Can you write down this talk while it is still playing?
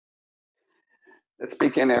Let's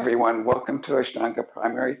begin, everyone. Welcome to Ashtanga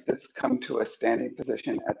Primary. Let's come to a standing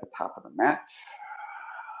position at the top of the mat.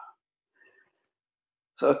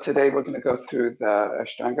 So today we're going to go through the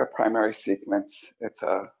Ashtanga Primary sequence. It's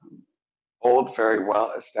an old, very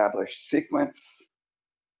well-established sequence.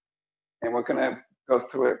 And we're going to go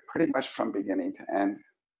through it pretty much from beginning to end.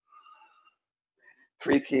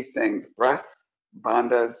 Three key things: breath,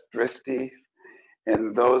 bandhas, drishti,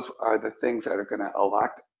 and those are the things that are going to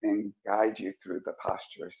unlock and guide you through the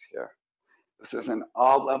postures here. This is an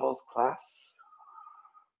all levels class.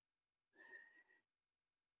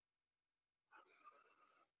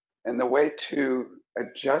 And the way to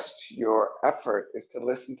adjust your effort is to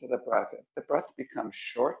listen to the breath. If the breath becomes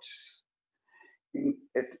short,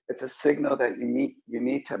 it's a signal that you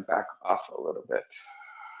need to back off a little bit.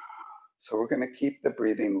 So we're going to keep the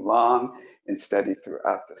breathing long and steady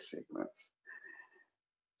throughout the sequence.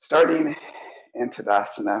 Starting in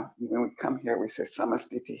Tadasana, when we come here, we say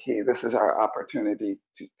Samastitihi. This is our opportunity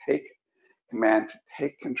to take command, to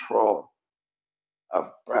take control of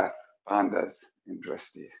breath, bandhas, and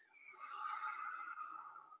drishti.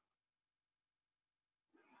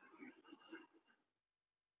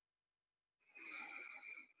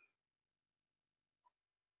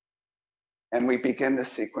 And we begin the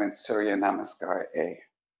sequence, Surya Namaskar A.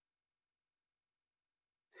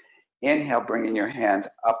 Inhale, bringing your hands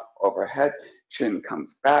up overhead, chin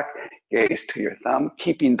comes back, gaze to your thumb,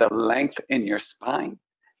 keeping the length in your spine.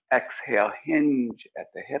 Exhale, hinge at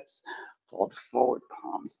the hips, fold forward,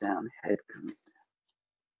 palms down, head comes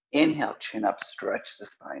down. Inhale, chin up, stretch the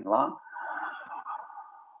spine long.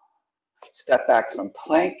 Step back from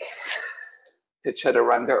plank to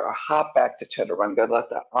chaturanga or hop back to chaturanga. Let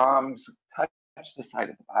the arms touch the side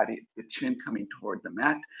of the body. It's the chin coming toward the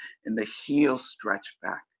mat and the heels stretch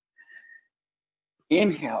back.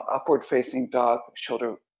 Inhale, upward facing dog,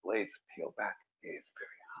 shoulder blades peel back, gaze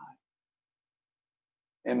very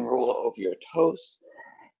high. And roll over your toes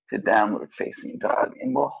to downward facing dog.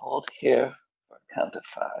 And we'll hold here for a count of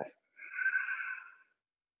 5.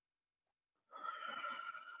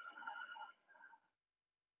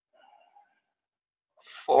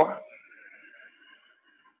 4.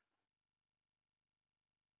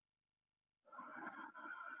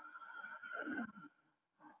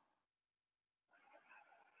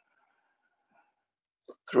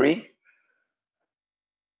 3.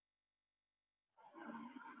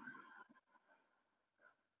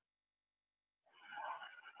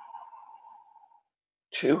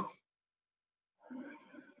 2.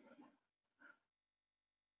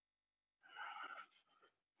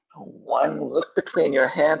 1. Look between your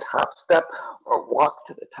hands, hop, step, or walk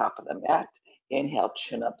to the top of the mat. Inhale,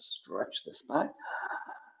 chin up, stretch the spine.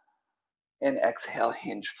 And exhale,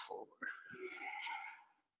 hinge forward.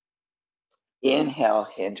 Inhale,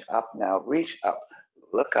 hinge up. Now reach up,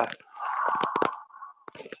 look up.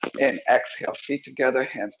 And exhale, feet together,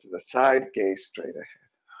 hands to the side, gaze straight ahead.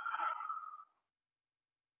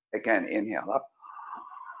 Again, inhale up.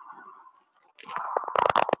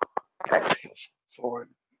 Exhale, forward.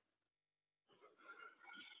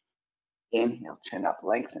 Inhale, chin up,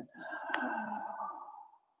 lengthen.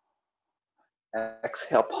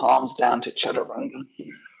 Exhale, palms down to chaturanga.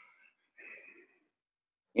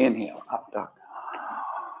 Inhale, up dog.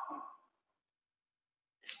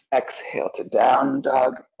 Exhale to down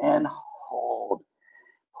dog and hold.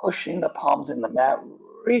 Pushing the palms in the mat,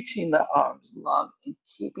 reaching the arms long and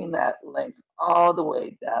keeping that length all the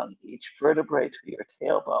way down each vertebrae to your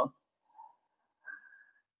tailbone.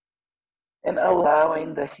 And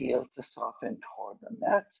allowing the heels to soften toward the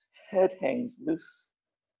mat. Head hangs loose.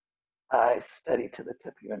 Eyes steady to the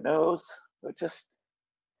tip of your nose, or just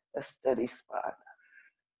a steady spot.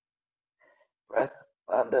 Breath,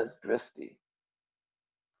 bandhas, drishti.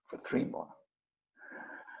 For 3 more.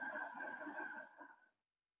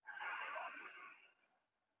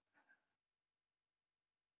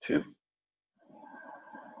 2.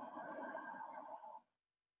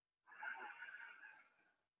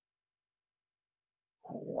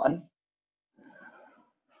 1.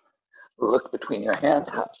 Look between your hands,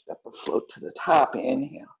 hop, step, or float to the top.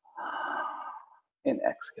 Inhale. And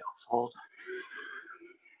exhale, fold.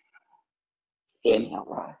 Inhale,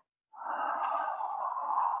 rise.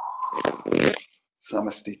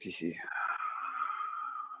 Samastitihi.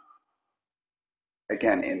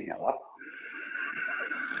 Again, inhale up.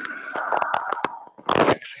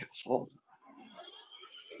 Exhale, fold.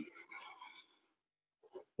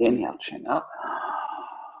 Inhale, chin up.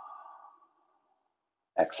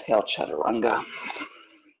 Exhale, chaturanga.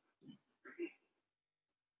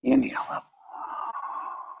 Inhale up.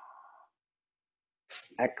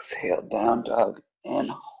 Exhale, down dog, and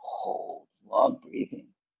hold. Long breath.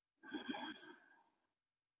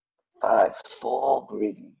 5, full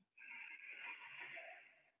breathing.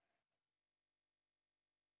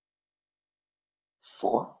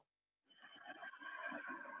 4,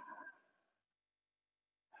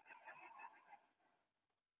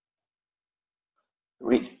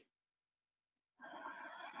 3,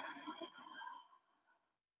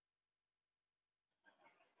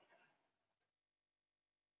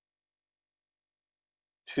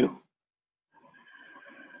 2,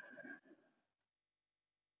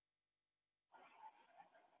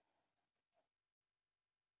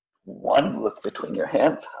 1. Look between your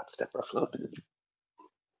hands, hop, step, or float.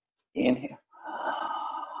 Inhale.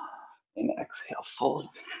 And exhale, fold.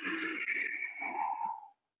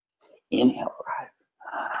 Inhale, rise.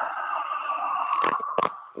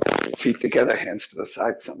 Feet together, hands to the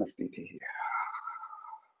side, Samasthiti here.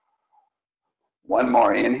 1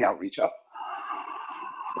 more, inhale, reach up.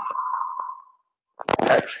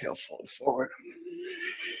 Exhale, fold forward.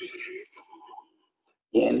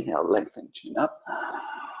 Inhale, lengthen, chin up.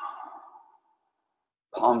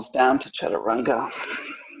 Palms down to chaturanga.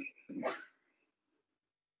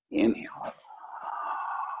 Inhale up.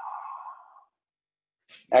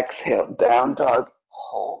 Exhale, down dog,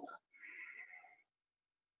 hold.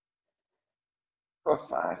 For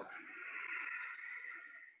 5.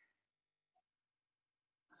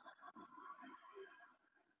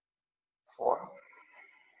 4.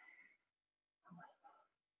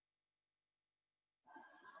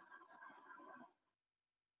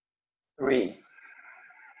 3.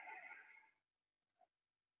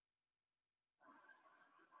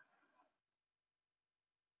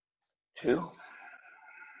 2.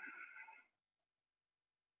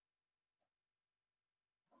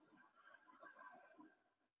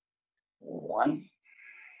 1.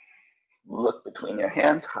 Look between your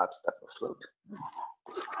hands, hop, step, or float.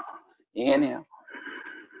 Inhale.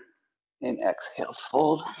 And exhale,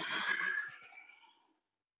 fold.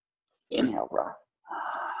 Inhale, rock.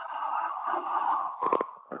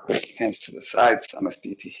 Hands to the side,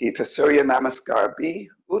 Samasthiti. Surya Namaskar B.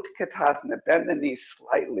 Utkatasana. Bend the knees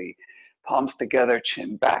slightly. Palms together,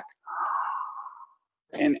 chin back.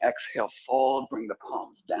 And exhale, fold. Bring the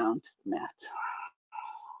palms down to the mat.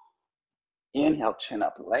 Inhale, chin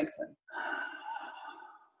up, lengthen.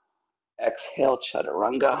 Exhale,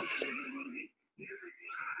 chaturanga.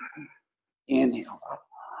 Inhale up.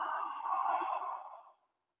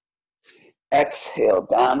 Exhale,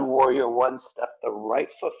 down warrior 1. Step the right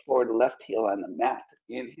foot forward, left heel on the mat.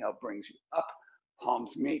 Inhale brings you up.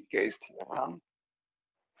 Palms meet, gaze to the round.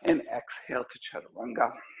 And exhale to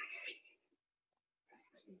chaturanga.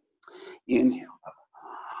 Inhale up.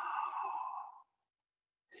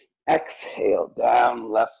 Exhale,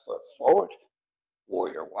 down, left foot forward.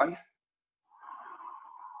 Warrior 1.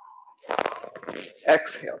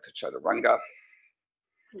 Exhale to chaturanga.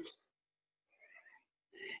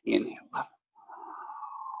 Inhale up.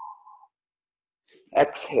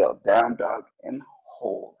 Exhale, down dog, and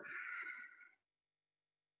hold.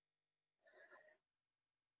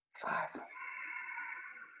 5.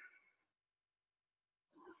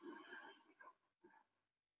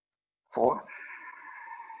 4.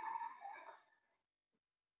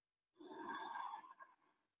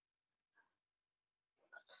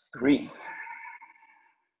 3.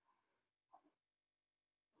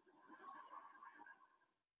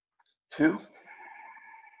 2.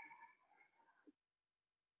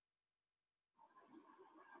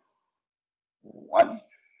 1.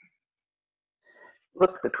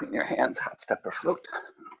 Look between your hands, hop, step, or float.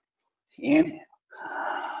 Inhale.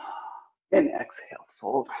 And exhale,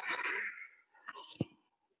 fold.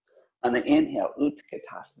 On the inhale,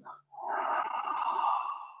 Utkatasana.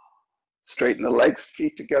 Straighten the legs,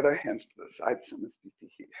 feet together, hands to the side,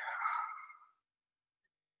 Samasthiti.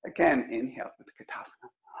 Again, inhale, Utkatasana.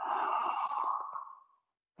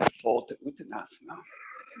 Fold to Uttanasana.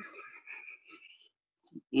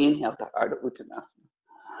 Inhale to Ardha Uttanasana.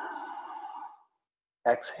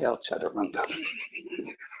 Exhale, Chaturanga.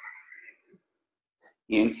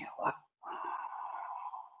 Inhale up.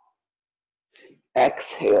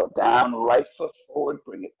 Exhale, down, right foot forward,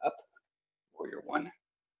 bring it up. Warrior 1.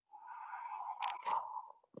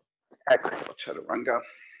 Exhale, Chaturanga.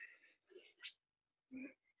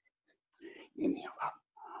 Inhale up.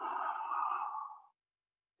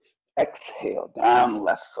 Exhale, down,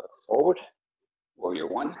 left foot forward. Warrior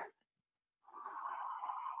 1.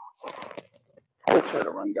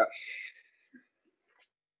 Chaturanga.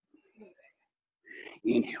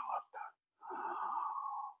 Inhale up.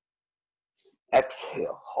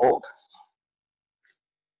 Exhale, hold.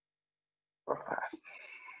 For 5.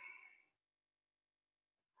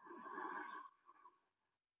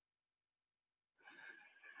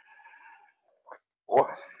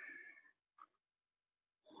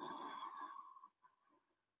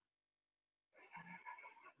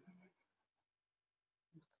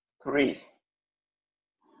 3,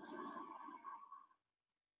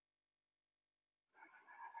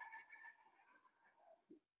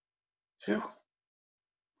 2,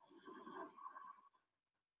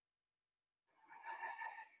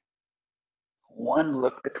 1.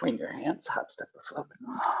 Look between your hands, hop, step, or float.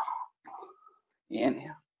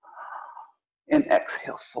 Inhale. And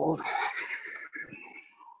exhale, fold.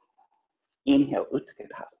 Inhale,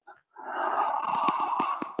 Utkatasana.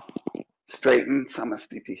 Straighten,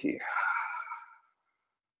 Samasthiti here.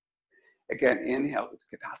 Again, inhale,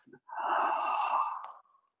 Utkatasana.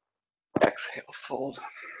 Exhale, fold.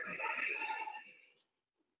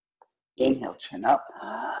 Inhale, chin up.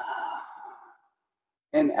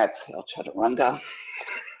 And exhale, Chaturanga.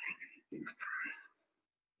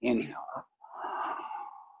 Inhale up.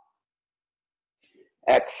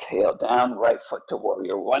 Exhale down, right foot to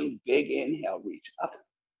warrior 1. Big inhale, reach up.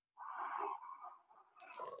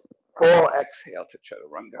 Full exhale to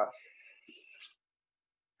Chaturanga.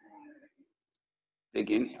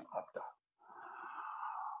 Big inhale, up dog.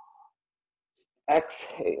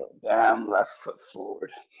 Exhale down, left foot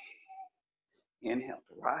forward. Inhale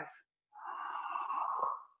to rise.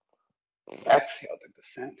 Exhale to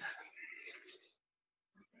descend.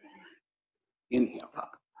 Inhale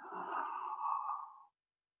up.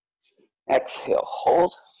 Exhale,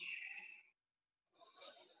 hold.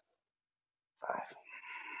 5.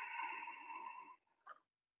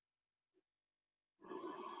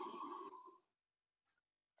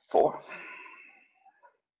 4.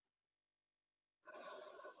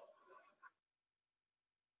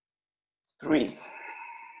 3.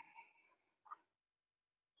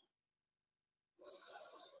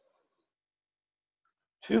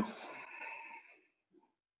 2.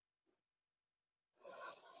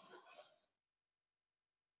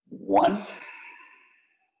 1.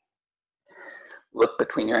 Look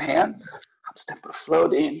between your hands. Up, step, or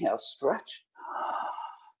float. Inhale, stretch.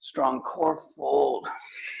 Strong core, fold.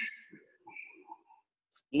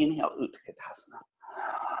 Inhale, Utkatasana.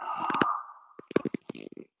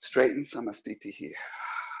 Straighten, Samasthiti here.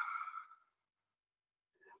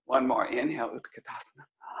 1 more. Inhale, Utkatasana.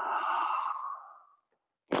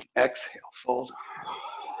 Exhale, fold.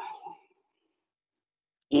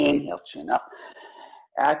 Inhale, chin up.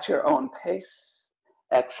 At your own pace,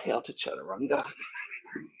 exhale to Chaturanga.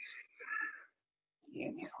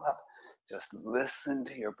 Inhale up. Just listen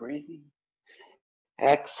to your breathing.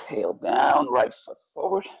 Exhale down, right foot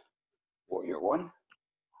forward. Warrior 1.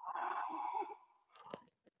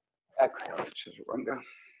 Exhale to Chaturanga.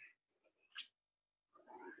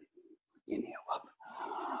 Inhale up.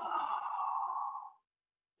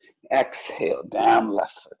 Exhale down,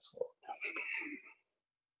 left foot forward.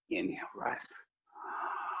 Inhale, rise.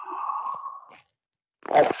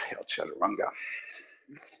 Exhale, Chaturanga.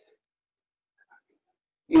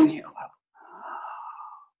 Inhale up.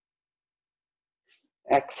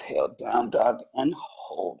 Exhale, down dog and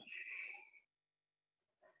hold.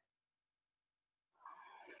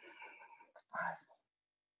 5.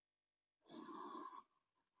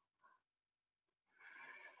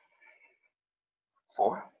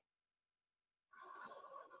 4.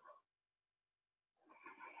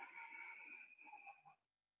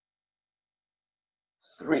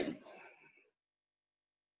 3.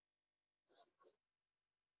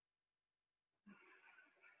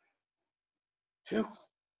 2.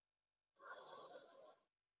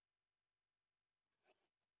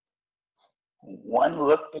 1.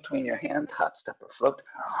 Look between your hands, hop, step, or float.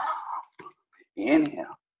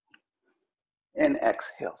 Inhale. And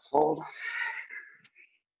exhale, fold.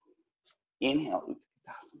 Inhale,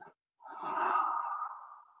 Utkatasana.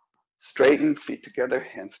 Straighten, feet together,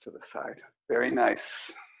 hands to the side. Very nice.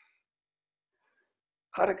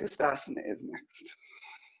 Padagustasana is next.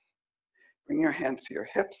 Bring your hands to your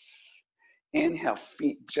hips. Inhale,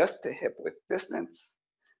 feet just to hip width distance.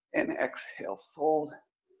 And exhale, fold.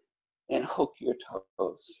 And hook your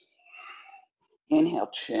toes. Inhale,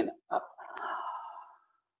 chin up.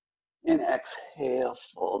 And exhale,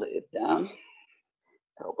 fold it down.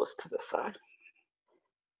 Elbows to the side.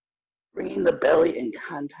 Bringing the belly in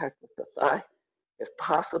contact with the thigh. If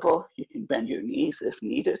possible, you can bend your knees if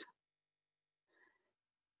needed.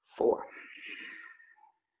 4.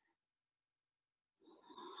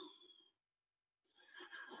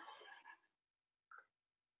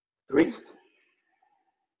 3.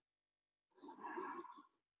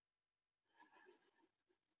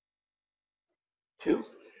 2.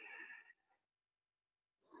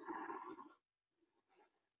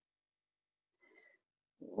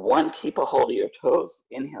 1. Keep a hold of your toes.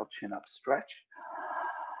 Inhale, chin up, stretch.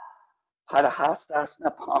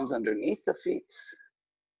 Padahastasana, palms underneath the feet.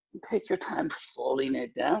 Take your time folding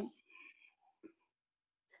it down.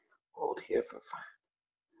 Hold here for 5,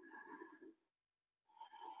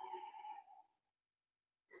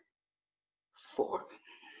 4,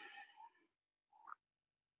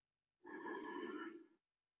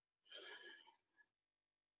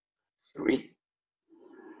 3,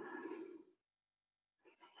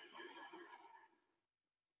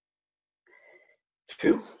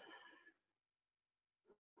 2,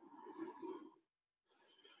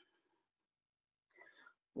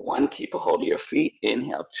 1. Keep a hold of your feet.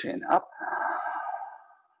 Inhale, chin up.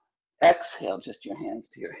 Exhale, just your hands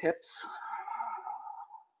to your hips.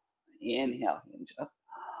 Inhale, hinge up.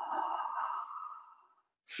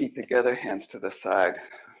 Feet together, hands to the side.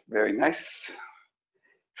 Very nice.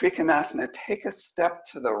 Trikonasana, take a step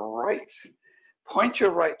to the right. Point your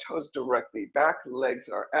right toes directly back. Legs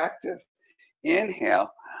are active. Inhale.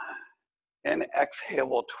 And exhale,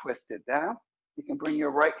 we'll twist it down. You can bring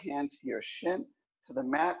your right hand to your shin, to the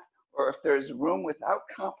mat, or if there's room without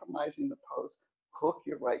compromising the pose, hook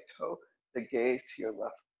your right toe, the gaze to your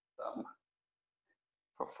left thumb.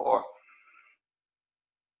 For 4,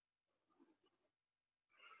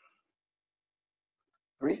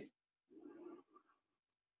 3,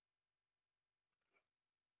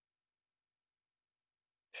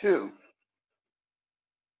 2,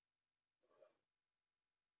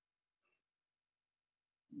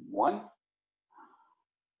 1.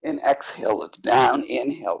 And exhale, look down.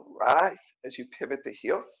 Inhale, rise as you pivot the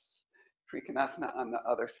heels. Trikonasana on the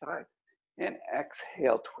other side. And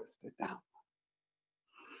exhale, twist it down.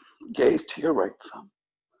 Gaze to your right thumb.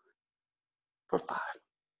 For 5,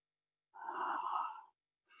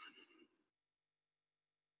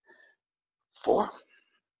 4,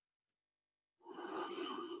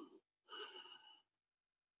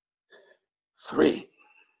 3,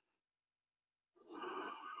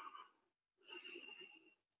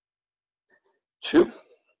 2,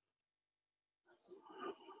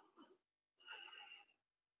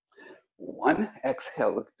 1.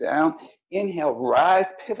 Exhale, look down. Inhale, rise,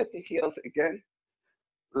 pivot the heels again.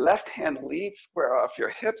 Left hand lead, square off your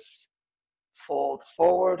hips. Fold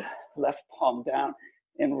forward, left palm down,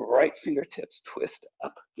 and right fingertips twist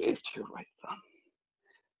up. Gaze to your right thumb.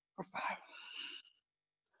 For 5,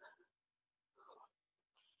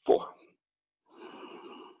 4,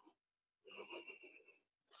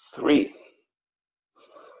 3,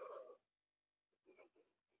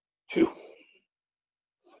 2,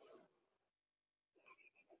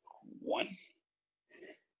 1.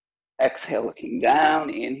 Exhale, looking down.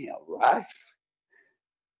 Inhale, rise.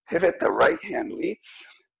 Pivot, the right hand leads.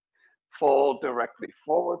 Fold directly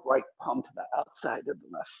forward, right palm to the outside of the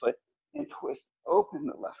left foot, and twist open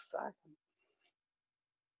the left side.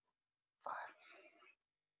 5,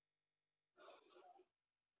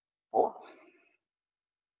 4,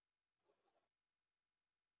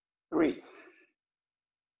 3,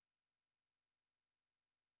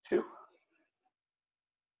 2,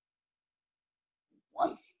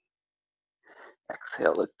 1.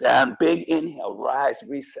 Exhale, look down. Big inhale, rise,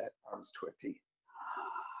 reset, arms to a T.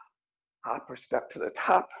 Hop or step to the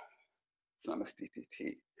top. Samastiti.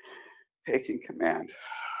 Taking command.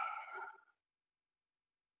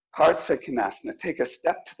 Parsvakonasana. Take a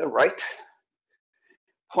step to the right.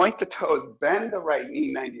 Point the toes, bend the right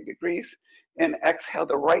knee 90 degrees, and exhale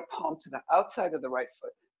the right palm to the outside of the right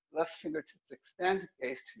foot. Left fingertips extend,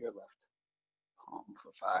 gaze to your left palm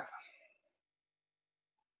for 5,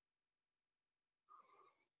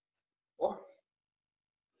 4,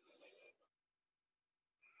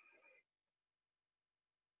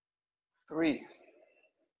 3,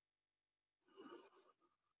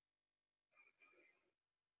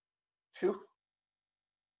 2,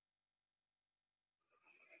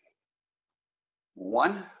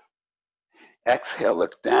 1. Exhale,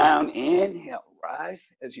 look down. Inhale, rise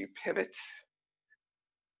as you pivot.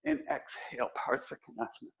 And exhale,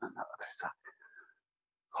 Parsvakonasana on the other side.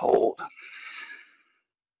 Hold.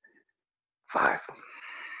 5,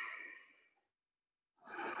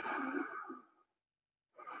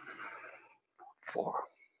 4,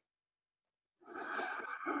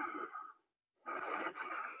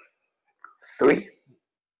 3,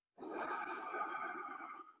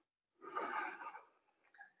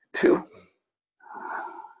 2,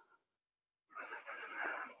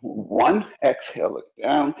 1. Exhale, look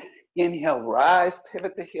down. Inhale, rise,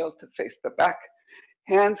 pivot the heels to face the back.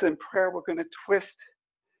 Hands in prayer, we're going to twist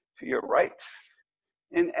to your right.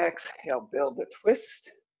 And exhale, build the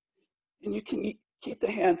twist. And you can keep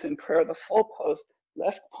the hands in prayer, the full pose.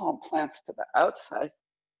 Left palm plants to the outside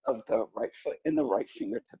of the right foot, and the right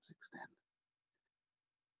fingertips extend.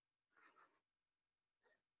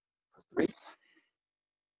 For 3,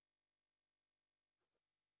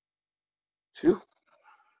 2,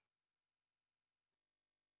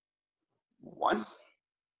 1.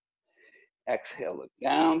 Exhale, look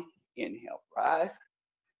down. Inhale, rise.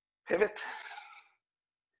 Pivot.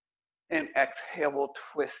 And exhale, we'll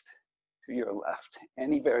twist to your left.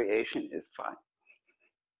 Any variation is fine.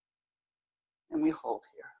 And we hold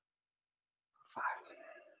here. 5.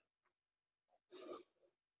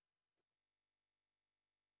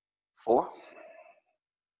 4.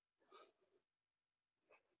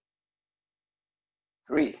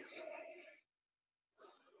 3.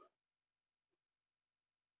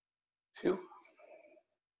 2.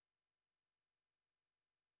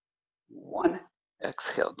 1.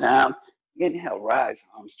 Exhale down. Inhale, rise,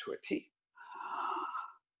 arms to a T.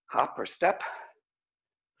 Hop or step.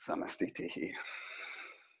 Samastitihi.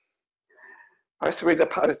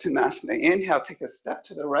 Parsaridapadottanasana. Inhale, take a step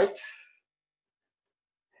to the right.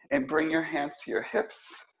 And bring your hands to your hips.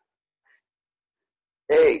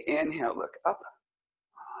 Inhale, look up.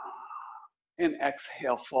 And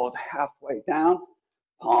exhale, fold halfway down,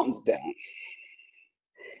 palms down.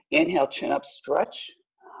 Inhale, chin up, stretch.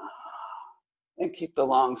 And keep the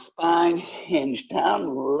long spine, hinge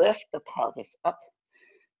down, lift the pelvis up,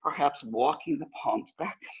 perhaps walking the palms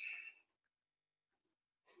back.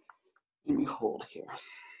 And we hold here.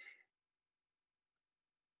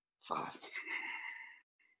 5.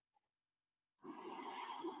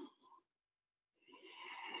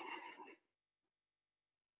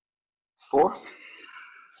 4.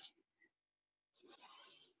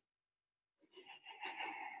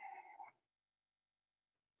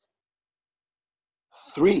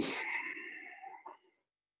 3.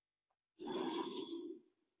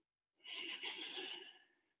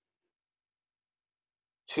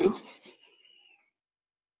 2.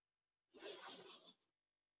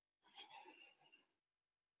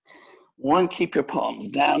 1. Keep your palms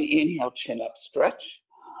down. Inhale, chin up, stretch.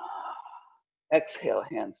 Exhale,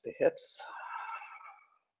 hands to hips.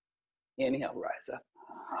 Inhale, rise up.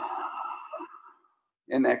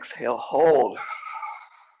 And exhale, hold.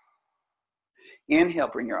 Inhale,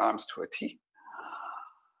 bring your arms to a T.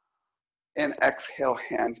 And exhale,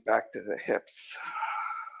 hands back to the hips.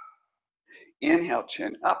 Inhale,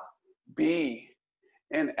 chin up, B.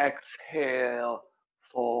 And exhale,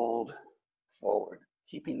 fold forward,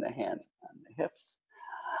 keeping the hands on the hips.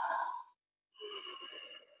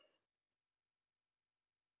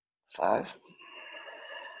 5.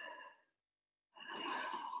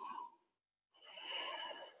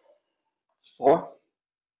 4.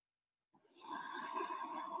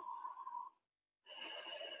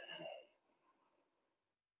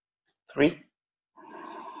 3.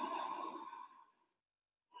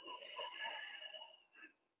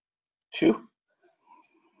 2.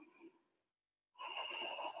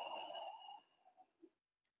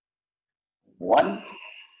 1.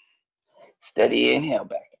 Steady inhale,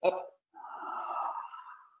 back up.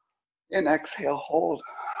 And exhale, hold.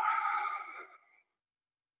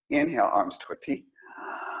 Inhale, arms to a T.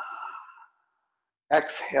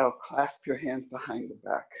 Exhale, clasp your hands behind the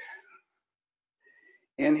back.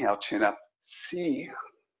 Inhale, chin up, C.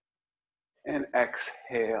 And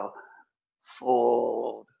exhale,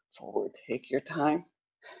 fold forward. Take your time.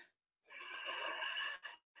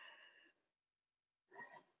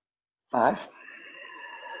 5.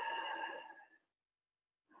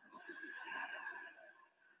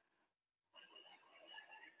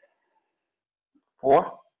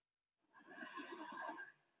 4.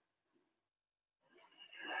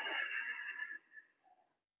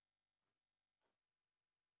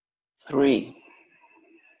 3.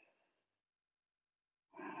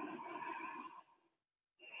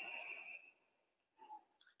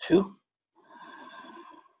 2.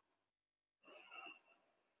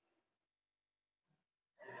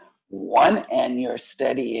 1. And your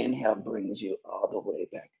steady inhale brings you all the way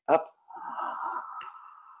back up.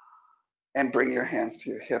 And bring your hands to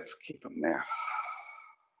your hips. Keep them there.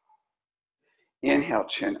 Inhale,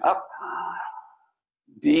 chin up.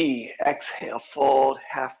 D. Exhale, fold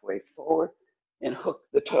halfway forward and hook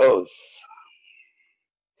the toes.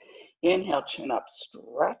 Inhale, chin up,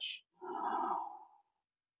 stretch.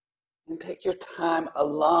 And take your time, a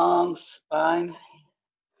long spine.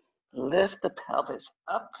 Lift the pelvis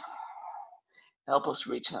up. Elbows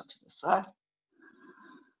reach out to the side.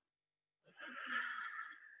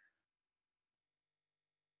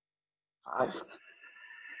 5.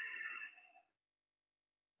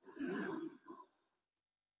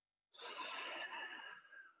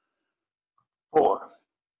 4.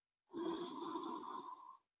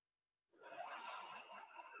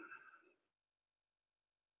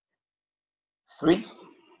 3.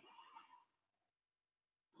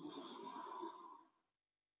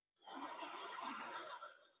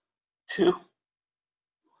 2,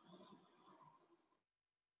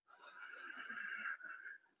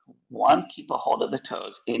 1. Keep a hold of the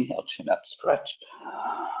toes. Inhale, chin up, stretch.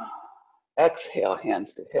 Exhale,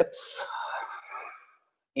 hands to hips.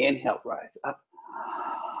 Inhale, rise up.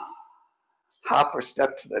 Hop or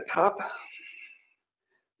step to the top.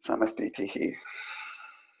 Samastitihi.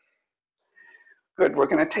 Good. We're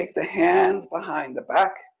going to take the hands behind the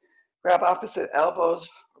back. Grab opposite elbows.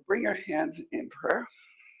 Bring your hands in prayer.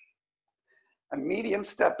 A medium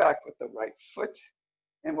step back with the right foot.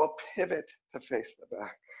 And we'll pivot to face the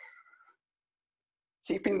back.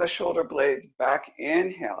 Keeping the shoulder blades back.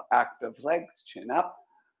 Inhale, active legs, chin up.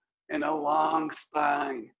 And a long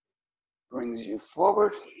spine brings you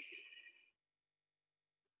forward.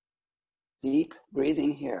 Deep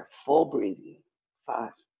breathing here, full breathing. 5.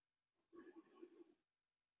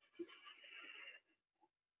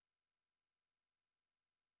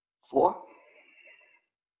 4.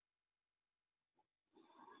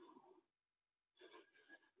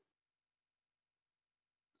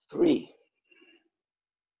 3.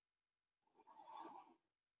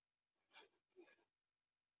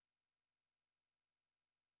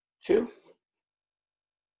 2.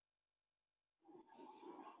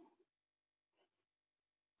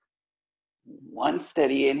 1.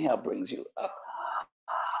 Steady inhale brings you up.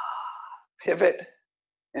 Pivot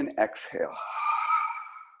and exhale.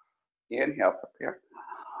 Inhale, prepare.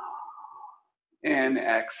 And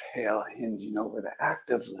exhale, hinging over the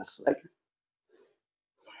active left leg.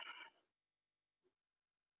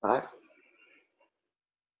 5.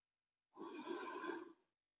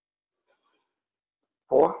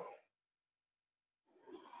 4.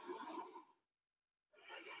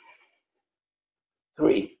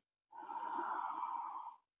 3.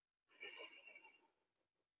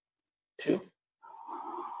 2.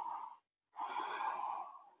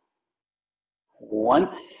 1.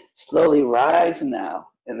 Slowly rise now,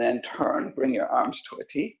 and then turn. Bring your arms to a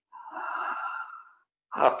T.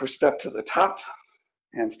 Hop or step to the top.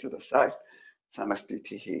 Hands to the side.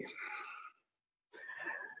 Samastitihi.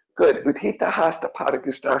 Good. Utthita Hasta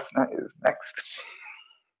Padangusthasana is next.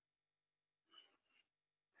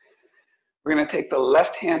 We're going to take the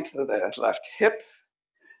left hand to the left hip.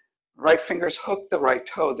 Right fingers hook the right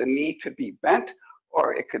toe. The knee could be bent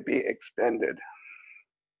or it could be extended.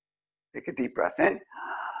 Take a deep breath in.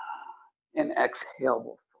 And exhale,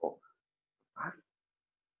 we'll fold. 5,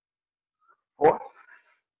 4,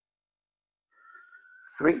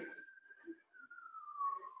 3,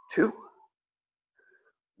 2,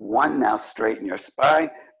 1. Now straighten your spine.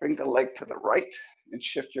 Bring the leg to the right and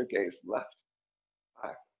shift your gaze left.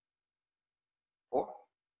 5, 4,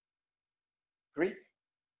 3,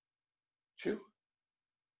 2,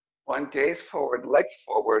 1. Gaze forward, leg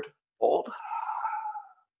forward, fold.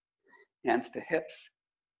 Hands to hips.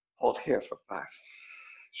 Hold here for 5.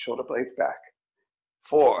 Shoulder blades back.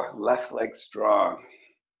 4. Left leg strong.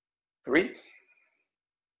 3,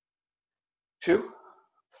 2,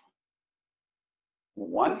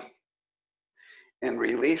 1. And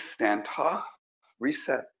release, stand tall.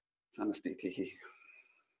 Reset. Samastitihi.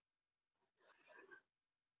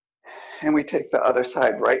 And we take the other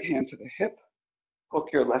side, right hand to the hip. Hook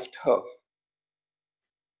your left toe.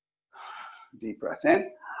 Deep breath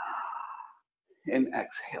in. And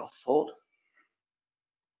exhale, fold.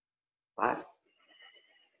 5,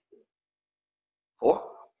 4,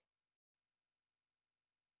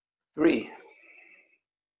 3,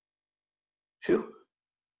 2,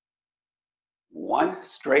 1.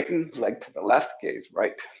 Straighten, leg to the left, gaze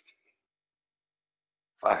right.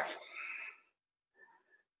 5,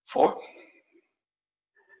 4,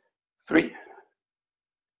 3,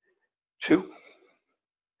 2,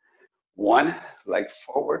 1. Leg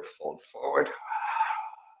forward, fold forward.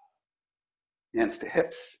 Hands to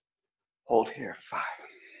hips. Hold here. 5,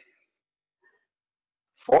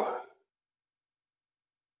 4,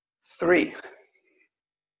 3,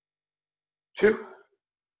 2,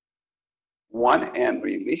 1. And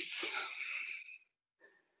release.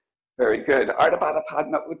 Very good. Ardha Baddha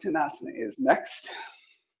Padma Uttanasana is next.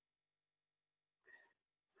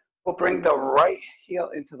 We'll bring the right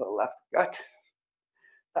heel into the left gut.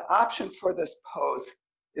 The option for this pose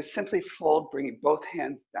is simply fold, bringing both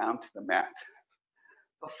hands down to the mat.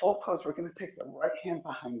 The full pose, we're going to take the right hand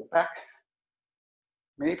behind the back,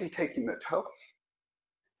 maybe taking the toe.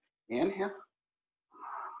 Inhale.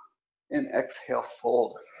 And exhale,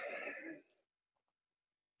 fold.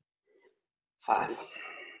 5,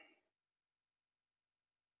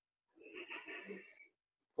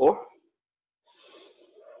 4,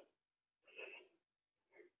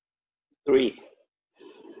 3,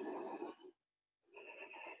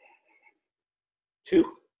 2,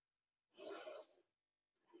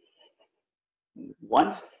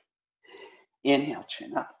 1. Inhale,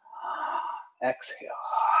 chin up. Exhale.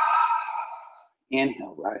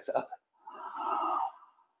 Inhale, rise up.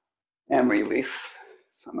 And release.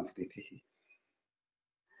 Samastiti.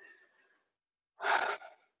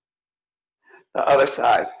 The other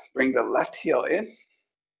side. Bring the left heel in.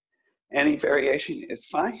 Any variation is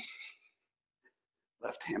fine.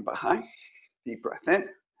 Left hand behind. Deep breath in.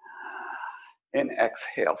 And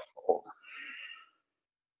exhale, fold.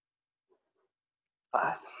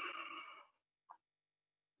 5.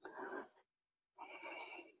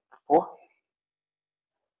 4.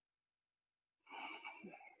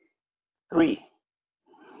 3.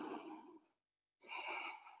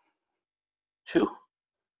 2.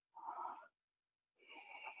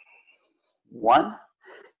 1.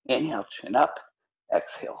 Inhale, chin up.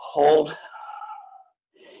 Exhale, hold.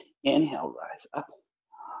 Inhale, rise up.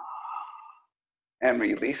 And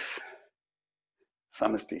release.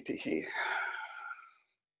 Samastiti.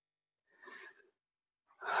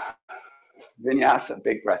 Vinyasa,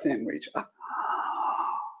 big breath in, reach up.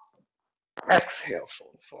 Exhale,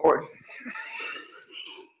 fold forward.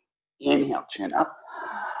 Inhale, chin up.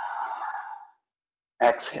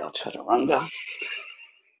 Exhale, chaturanga.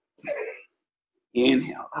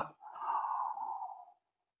 Inhale, up.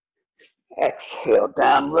 Exhale,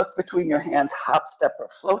 down. Look between your hands, hop, step, or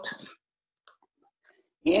float.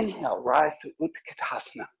 Inhale, rise to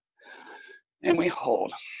Utkatasana. And we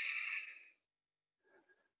hold.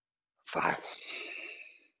 5.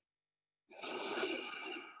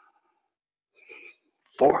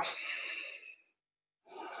 4.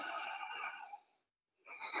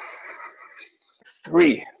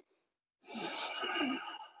 3.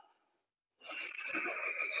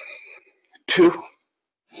 2.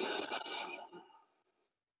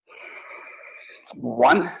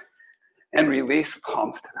 1. And release,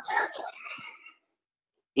 palms to the mat.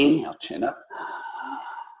 Inhale, chin up.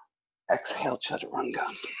 Exhale, chaturanga.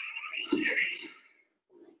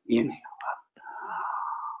 Inhale up.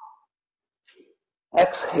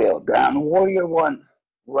 Exhale, down, warrior 1.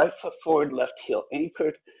 Right foot forward, left heel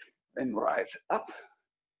anchored. Then rise up.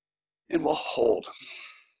 And we'll hold.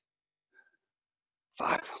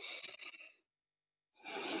 5.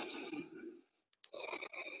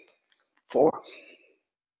 4.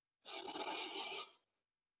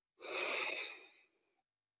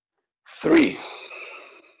 3.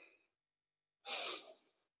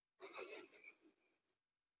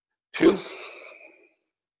 2.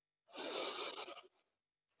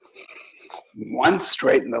 1.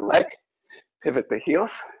 Straighten the leg. Pivot the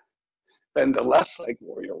heels. Bend the left leg,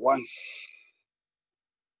 warrior 1.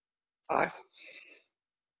 5.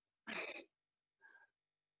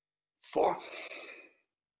 4.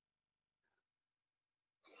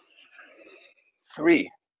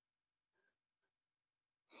 3.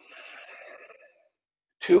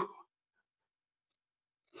 2.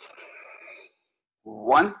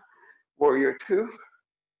 1. Warrior 2.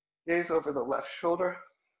 Gaze over the left shoulder.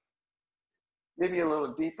 Maybe a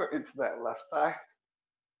little deeper into that left thigh.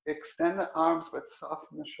 Extend the arms, but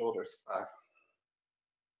soften the shoulders. 5.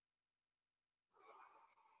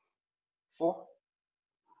 4.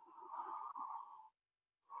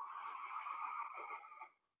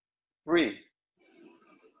 3.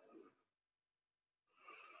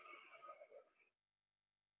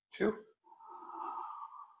 2.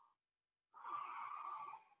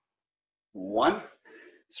 1.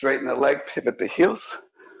 Straighten the leg, pivot the heels.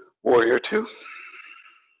 Warrior 2.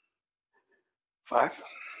 5.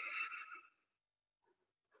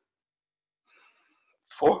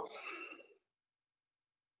 4.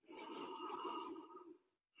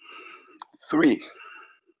 3.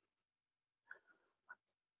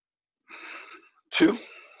 2.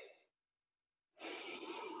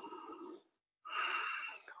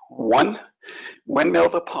 1. Windmill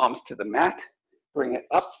the palms to the mat. Bring it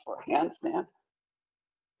up for handstand.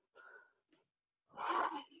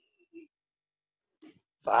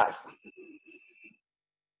 5.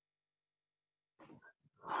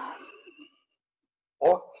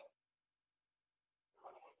 4.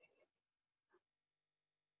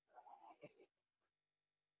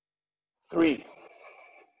 3.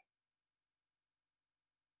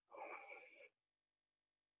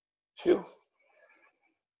 2.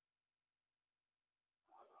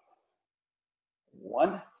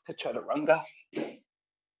 1. To chaturanga.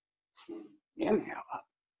 Inhale up.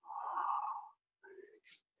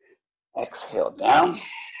 Exhale down.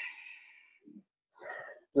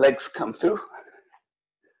 Legs come through.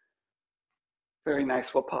 Very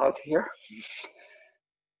nice. We'll pause here.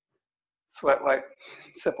 Sweat like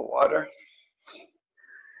sip of water.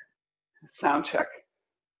 Sound check.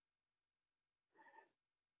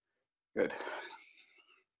 Good.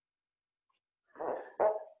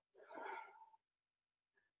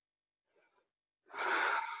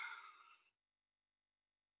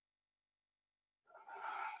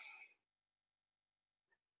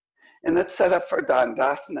 And let's set up for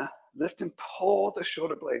Dandasana. Lift and pull the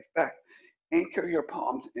shoulder blades back. Anchor your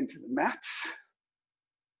palms into the mat.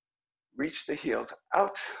 Reach the heels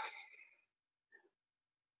out.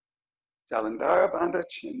 Jalandhara Bandha,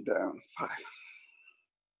 chin down. 5,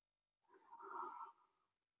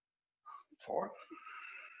 4,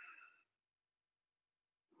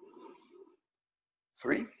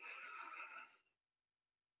 3,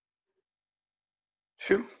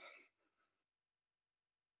 2,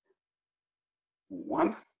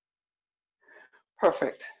 1.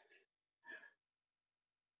 Perfect.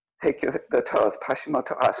 Take the toes,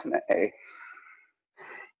 Paschimottanasana A.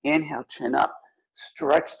 Inhale, chin up.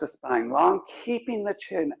 Stretch the spine long, keeping the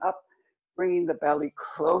chin up, bringing the belly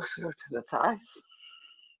closer to the thighs.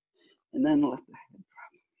 And then lift the head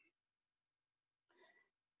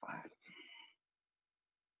drop. 5,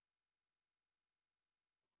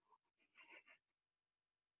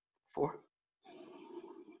 4,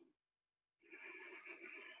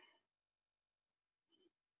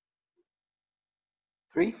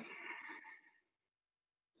 3,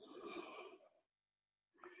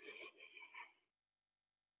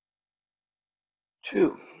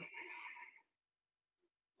 2,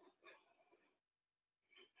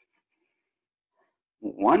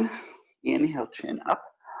 1. Inhale, chin up.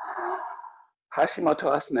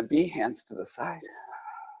 Paschimottanasana B, hands to the side.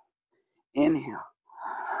 Inhale.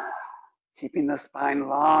 Keeping the spine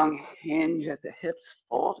long, hinge at the hips,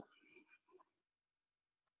 fold.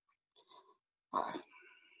 5,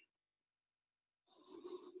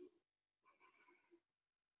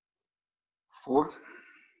 4,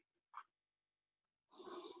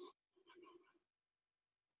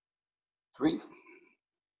 3,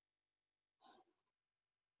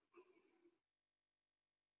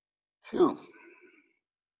 2,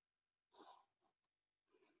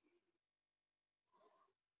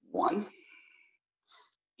 1.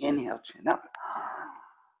 Inhale, chin up.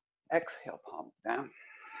 Exhale, palms down.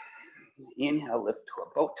 Inhale, lift to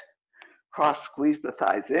a boat. Cross, squeeze the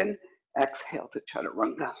thighs in. Exhale to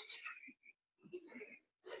chaturanga.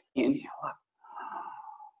 Inhale up.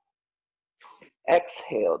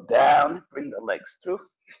 Exhale down. Bring the legs through.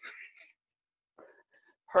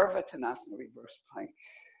 Purvattanasana, reverse plank.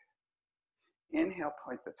 Inhale,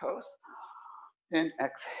 point the toes. Then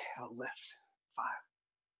exhale, lift. 5,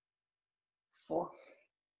 4,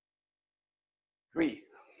 3,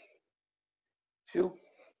 2,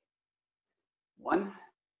 1.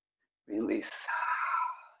 Release.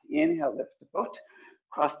 Inhale, lift the boat.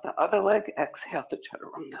 Cross the other leg. Exhale to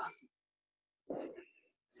chaturanga.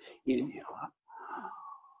 Inhale up.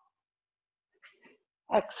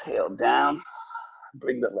 Exhale down.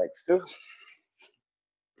 Bring the legs through.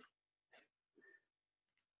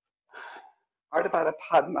 Ardha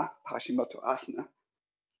Padma, Paschimottanasana.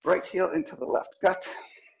 Right heel into the left gut.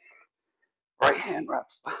 Right hand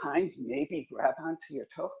wraps behind. Maybe grab onto your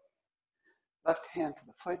toe. Left hand to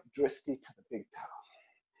the foot. Dristi to the big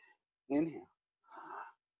toe. Inhale.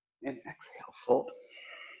 And exhale. Fold.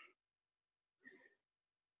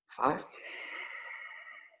 5,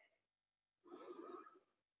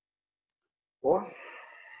 4,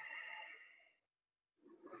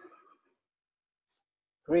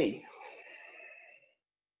 3,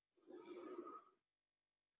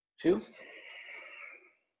 2,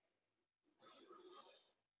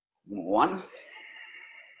 1.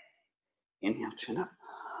 Inhale, chin up.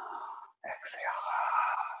 Exhale.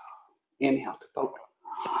 Inhale to boat.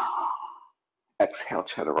 Exhale,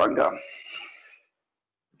 chaturanga.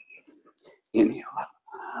 Inhale up.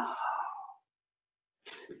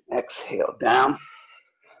 Exhale down.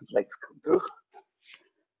 Legs come through.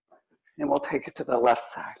 And we'll take it to the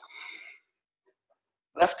left side.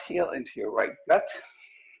 Left heel into your right gut.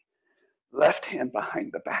 Left hand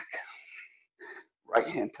behind the back. Right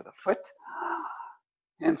hand to the foot.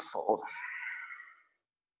 And fold.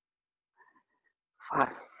 5,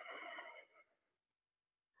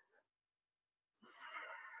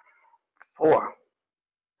 4,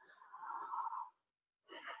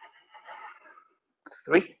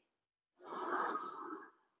 3,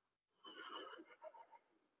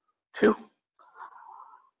 2,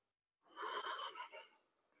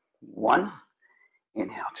 1.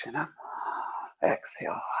 Inhale, chin up.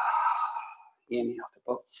 Exhale. Inhale to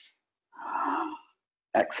boat.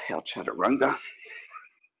 Exhale, chaturanga.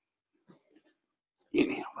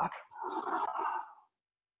 Inhale up.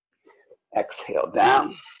 Exhale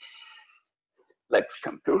down. Legs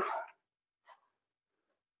come through.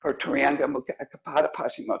 For Trianga Mukha Ekapada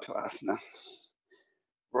Paschimottanasana.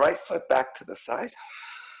 Right foot back to the side.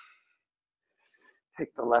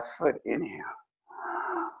 Take the left foot, inhale.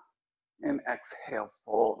 And exhale,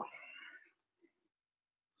 fold.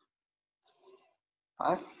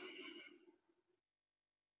 5,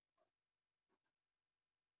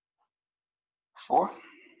 4,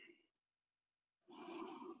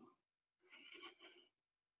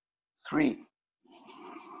 3,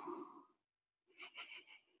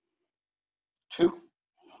 2,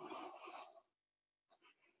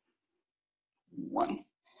 1.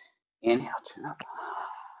 Inhale, chin up.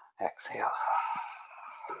 Exhale.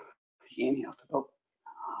 Inhale to boat.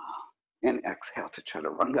 And exhale to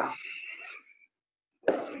chaturanga.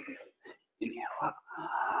 Inhale up.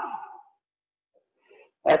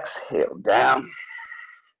 Exhale down.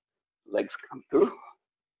 Legs come through.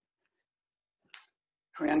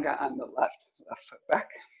 Trianga on the left foot back.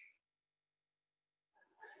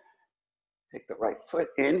 Take the right foot,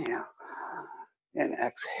 inhale, and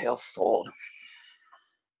exhale, fold.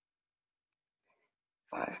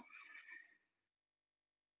 5,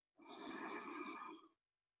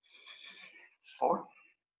 4,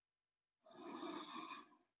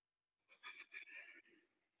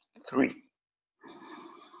 3,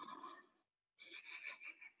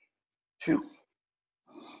 2,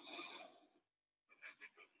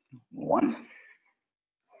 1.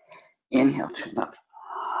 Inhale, chin up.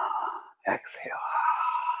 Exhale.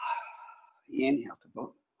 Inhale to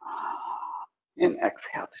boat. And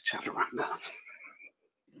exhale to chaturanga.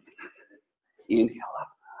 Inhale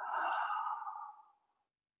up.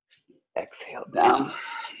 Exhale down.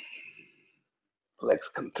 Legs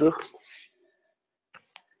come through.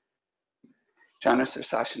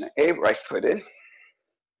 Sirsasana A, right foot in.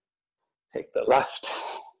 Take the left.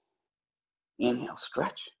 Inhale,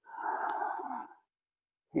 stretch.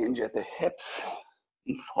 Hinge at the hips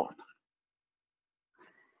and forward.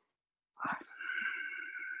 5,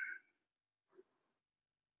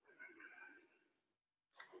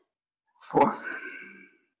 4,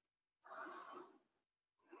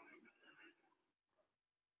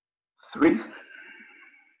 3,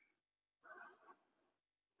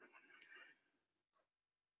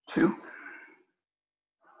 2,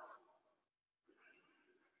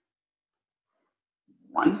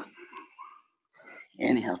 1.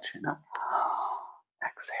 Inhale, chin up.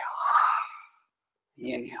 Exhale.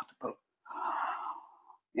 Inhale to boat.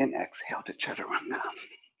 And exhale to chaturanga.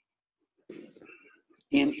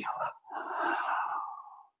 Inhale up.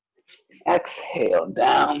 Exhale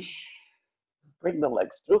down. Bring the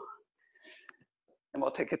legs through. And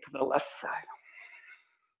we'll take it to the left side.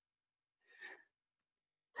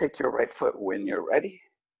 Take your right foot when you're ready.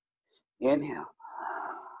 Inhale.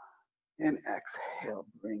 And exhale,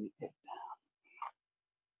 bring it down.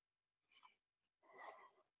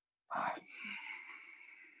 5,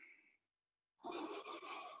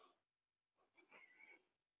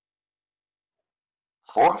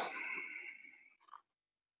 4,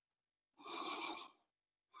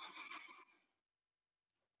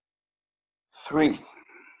 3,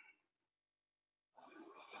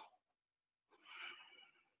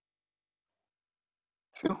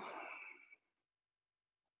 2,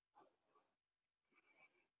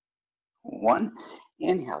 1.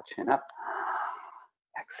 Inhale, chin up.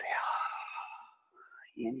 Exhale.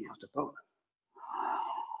 Inhale to boat.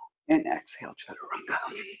 And exhale, chaturanga.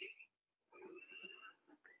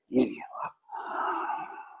 Inhale up.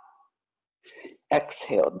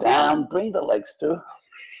 Exhale down. Bring the legs through.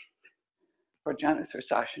 For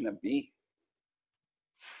Sirsasana B.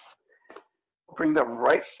 Bring the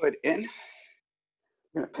right foot in.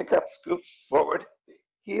 You're going to pick up, scoop forward.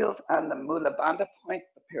 Heels on the Mula Bandha point,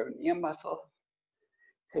 the perineum muscle.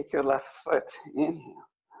 Take your left foot. Inhale.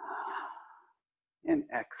 And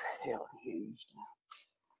exhale. Hinge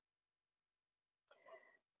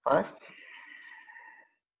down. 5,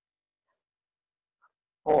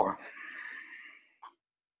 4,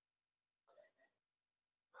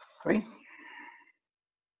 3,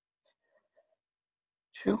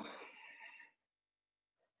 2,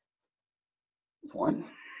 1.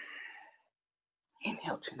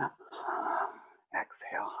 Inhale, chin up.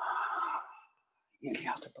 Exhale.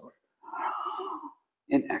 Inhale to boat.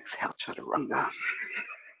 And exhale, chaturanga.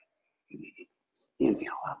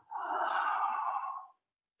 Inhale up.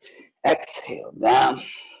 Exhale down.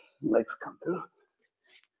 Legs come through.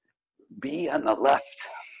 B on the left.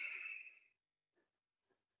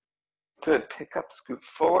 Good. Pick up, scoot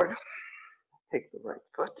forward. Take the right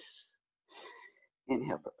foot.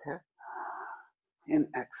 Inhale, prepare. And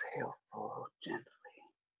exhale, fold gently.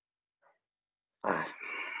 5,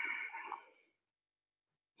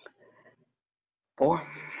 4,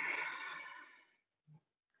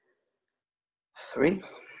 3,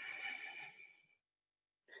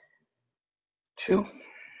 2,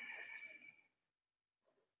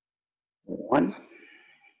 1.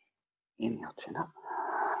 Inhale, chin up.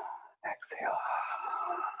 Exhale.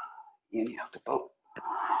 Inhale to boat.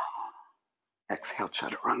 Exhale,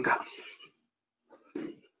 chaturanga.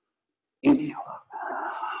 Inhale up.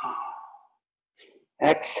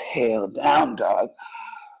 Exhale, down dog.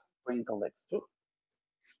 Bring the legs through.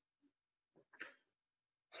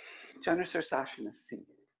 Janusirsasana seated.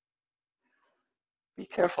 Be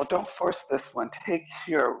careful, don't force this one. Take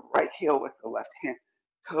your right heel with the left hand,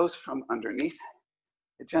 toes from underneath.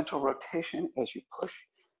 A gentle rotation as you push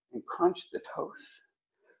and crunch the toes.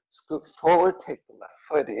 Scoot forward, take the left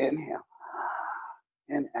foot, inhale.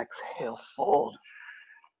 And exhale, fold.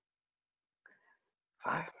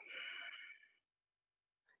 5,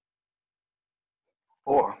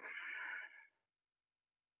 4,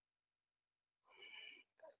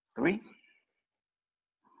 3,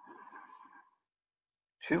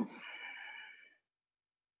 2,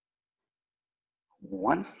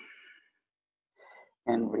 1.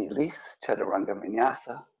 And release, chaturanga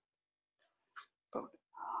vinyasa. Boat.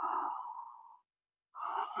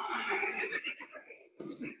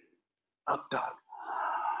 Up dog.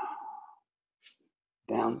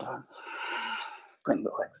 Down dog. Bring the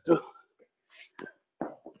legs through.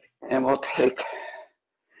 And we'll take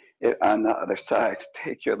it on the other side.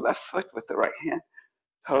 Take your left foot with the right hand,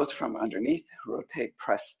 toes from underneath, rotate,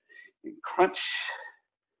 press, and crunch.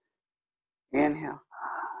 Inhale,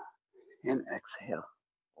 and exhale.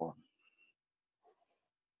 4,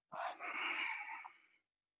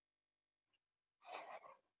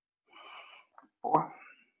 4,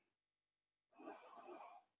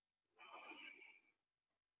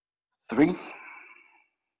 3,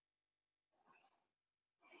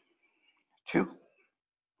 2,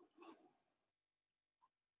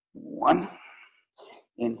 1.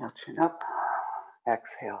 Inhale, chin up.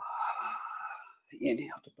 Exhale. Inhale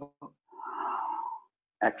to boat.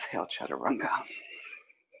 Exhale, chaturanga.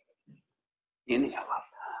 Inhale up.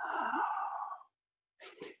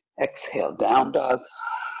 Exhale, down dog.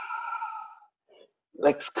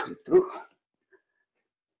 Legs come through.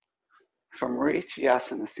 From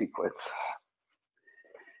Marichiyasana sequence,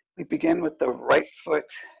 we begin with the right foot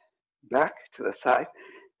back to the side.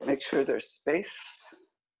 Make sure there's space.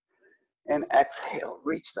 And exhale,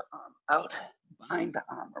 reach the arm out, bind the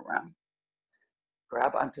arm around.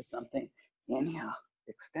 Grab onto something. Inhale,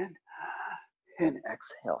 extend. And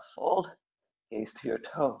exhale, fold. Gaze to your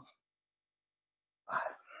toe. 5,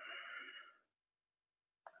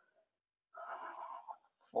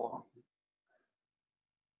 4,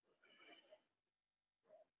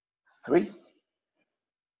 3,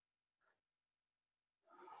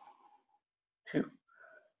 2,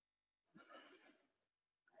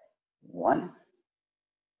 1.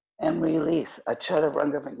 And release. A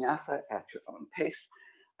chaturanga vinyasa at your own pace.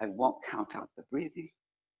 I won't count out the breathing.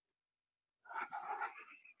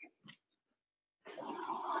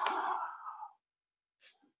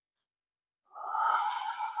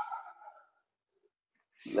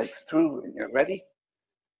 Legs through when you're ready.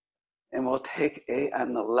 And we'll take A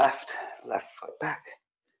on the left foot back.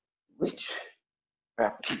 Reach,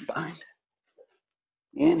 wrap, and bind.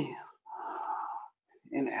 Inhale.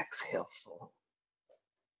 And exhale, fold.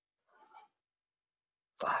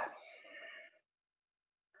 5,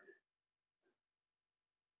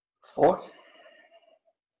 4,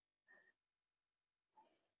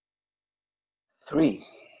 3,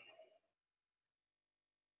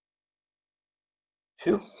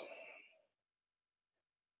 2,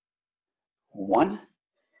 1.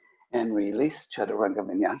 And release, chaturanga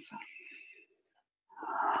vinyasa.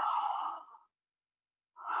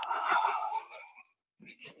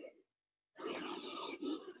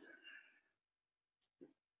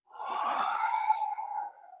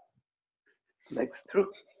 Legs through.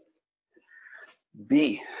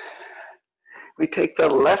 B. We take the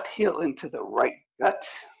left heel into the right gut.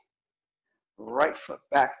 Right foot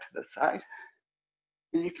back to the side.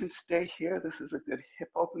 And you can stay here. This is a good hip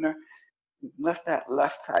opener. Unless that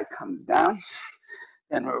left thigh comes down,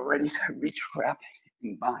 then we're ready to reach, wrap,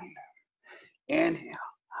 and bind. Inhale.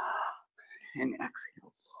 And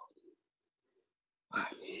exhale. 5,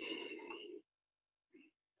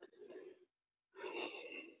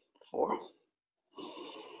 4,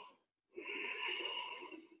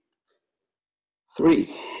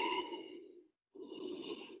 3,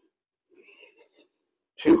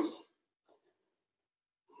 2,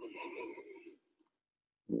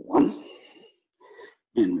 1.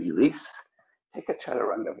 And release. Take a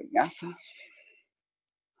chaturanga vinyasa.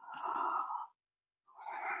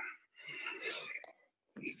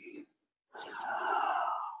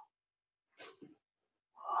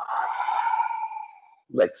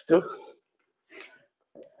 Legs through.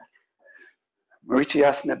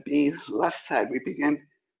 Marichiyasana B, left side. We begin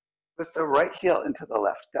with the right heel into the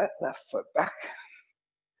left gut, left foot back,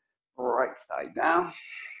 right thigh down,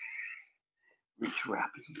 reach, wrap,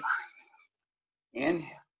 and bind. Inhale,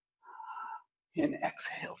 and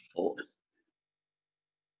exhale, fold.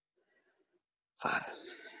 5,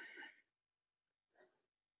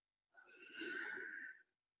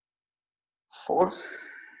 4,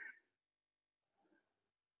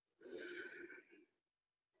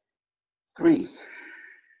 3,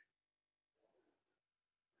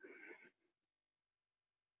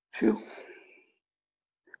 2,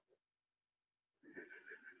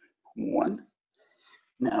 1.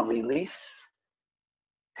 Now release.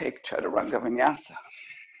 Take Chaturanga Vinyasa.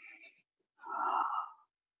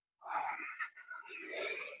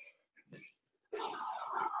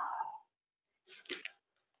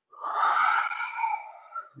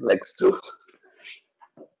 Legs through.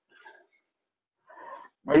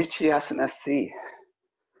 Ashtanga C.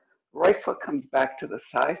 Right foot comes back to the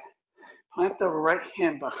side. Plant the right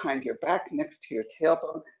hand behind your back next to your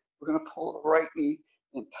tailbone. We're going to pull the right knee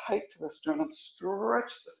in tight to the sternum.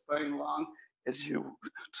 Stretch the spine long as you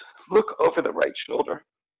look over the right shoulder.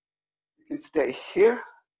 You can stay here,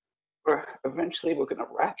 or eventually we're going to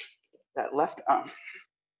wrap that left arm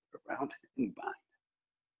around and bind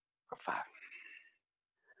for 5,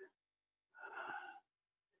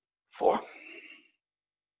 4,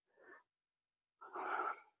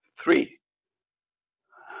 3,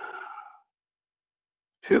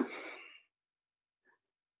 2,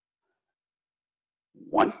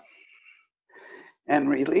 1, and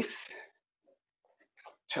release.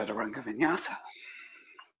 Chaturanga Vinyasa.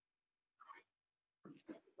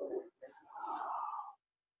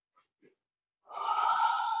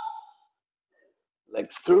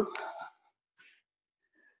 Legs through.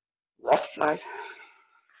 Left side.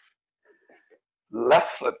 Left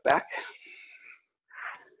foot back.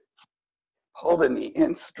 Hold the knee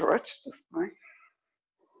in, stretch the spine.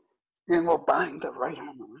 And we'll bind the right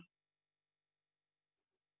arm around.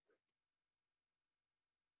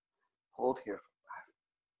 Hold here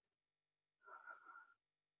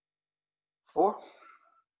for 5, 4,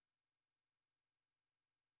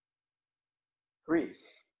 3,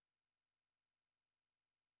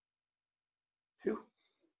 2,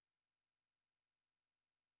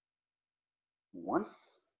 1.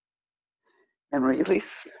 And release.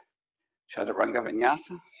 Chaturanga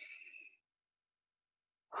Vinyasa.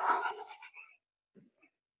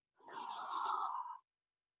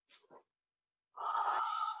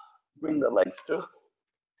 Bring the legs through.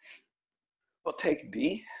 We'll take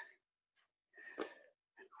D.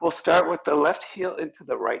 We'll start with the left heel into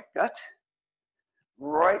the right gut.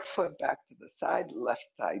 Right foot back to the side, left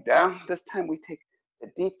thigh down. This time we take a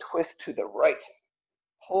deep twist to the right.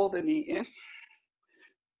 Pull the knee in.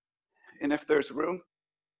 And if there's room,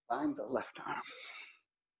 bind the left arm.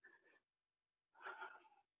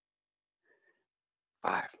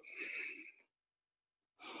 5,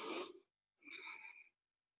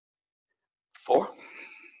 4,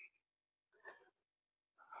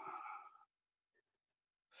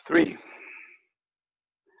 3,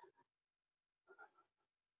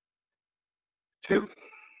 2,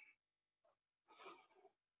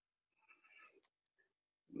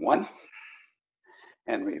 1,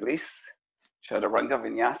 and release. Chaturanga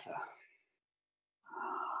Vinyasa.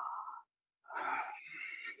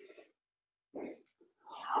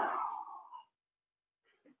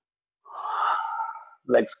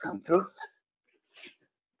 Legs come through.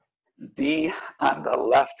 D on the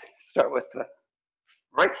left. Start with the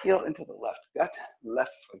right heel into the left gut,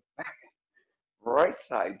 left foot back, right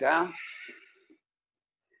thigh down.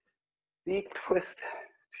 Deep twist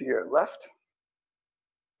to your left.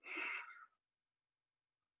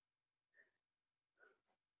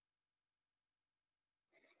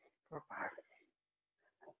 For 5,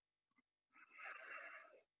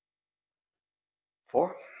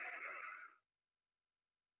 4,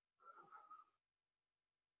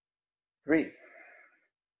 3,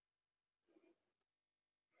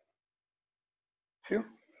 2,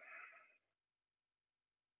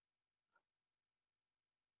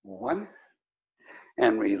 1,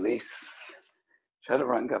 and release.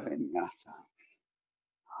 Chaturanga Vinyasa.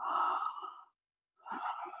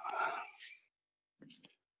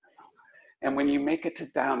 And when you make it to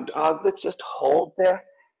down dog, let's just hold there.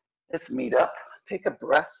 Let's meet up. Take a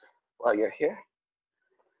breath while you're here.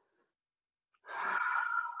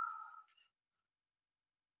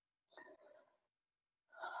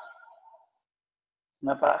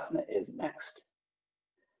 Navasana is next.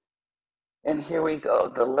 And here we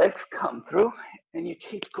go. The legs come through, and you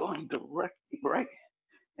keep going directly right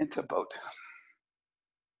into boat.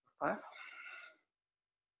 5,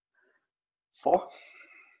 4,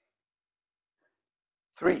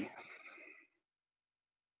 3,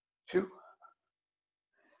 2,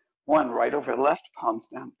 1. Right over left, palms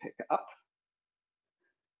down, pick up.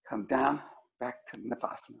 Come down, back to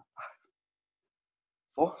Navasana. 5,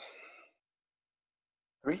 4,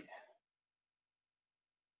 3,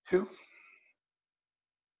 2,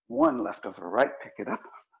 1. Left over right, pick it up.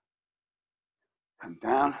 Come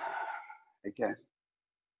down. Again.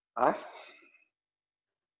 5,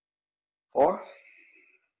 4,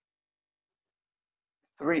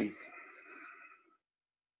 3,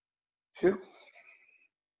 2,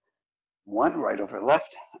 1. Right over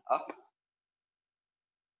left, up,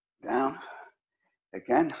 down.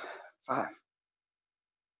 Again. 5,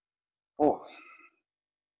 4,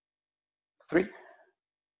 3,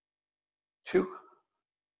 2,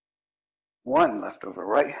 1. Left over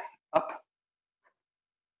right, up,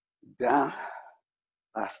 down.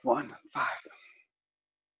 Last one. 5,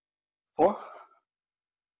 4,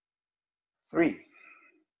 3,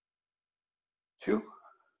 2,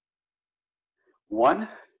 1.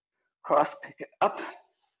 Cross, pick it up.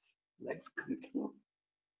 Legs come through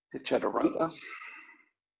to chaturanga.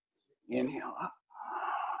 Inhale up.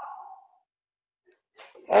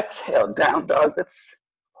 Exhale, down dog. Let's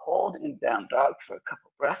hold in down dog for a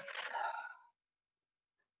couple breaths.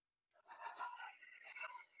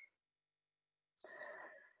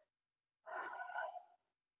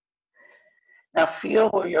 Now feel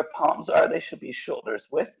where your palms are. They should be shoulders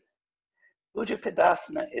width.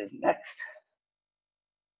 Ujjapadasana is next.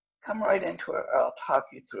 Come right into it, or I'll talk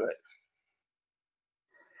you through it.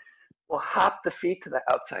 We'll hop the feet to the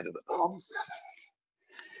outside of the palms.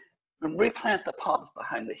 And replant the palms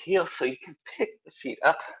behind the heels so you can pick the feet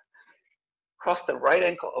up. Cross the right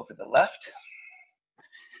ankle over the left.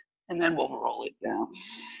 And then we'll roll it down.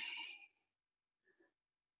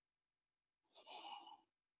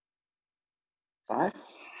 5,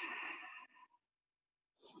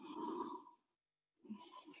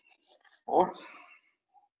 4,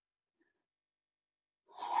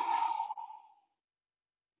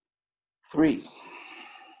 3,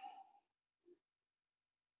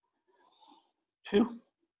 2,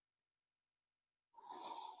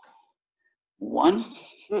 1.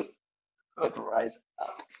 Good. Rise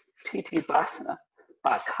up. Titibhasana,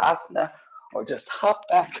 Bakasana, or just hop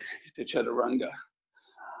back to chaturanga.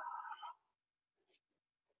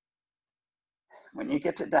 When you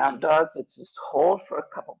get to down dog, let's just hold for a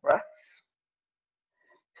couple breaths.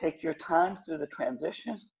 Take your time through the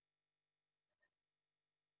transition.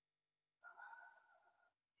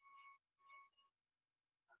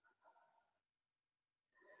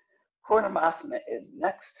 Purnamasana is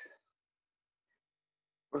next.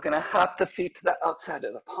 We're going to hop the feet to the outside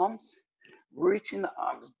of the palms, reaching the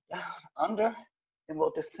arms down under, and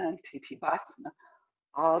we'll descend Titibhasana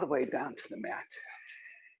all the way down to the mat.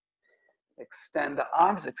 Extend the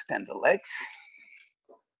arms, extend the legs,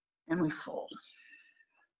 and we fold.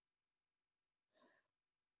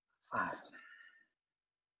 5,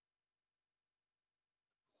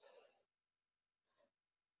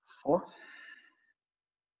 4,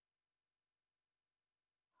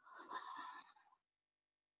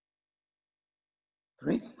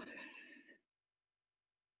 3,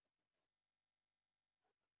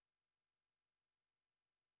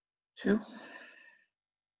 2,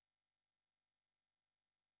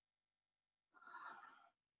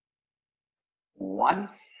 1.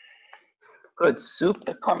 Good.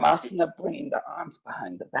 Supta Karmasana, bringing the arms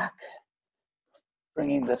behind the back,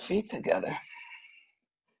 bringing the feet together,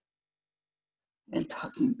 and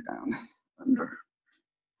tucking down under.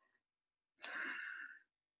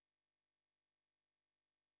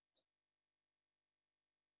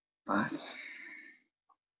 5,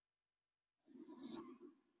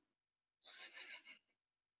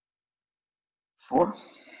 4,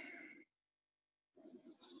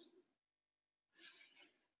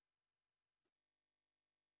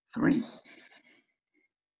 3,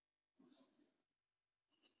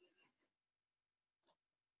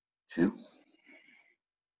 2,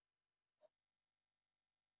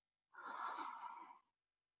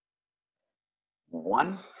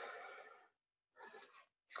 1.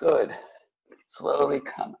 Good. Slowly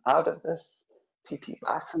come out of this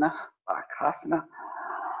Titibhasana, Bakasana.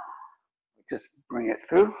 Just bring it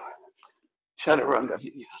through. Chaturanga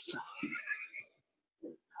Vinyasa.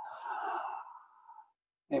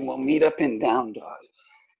 And we'll meet up in down dog.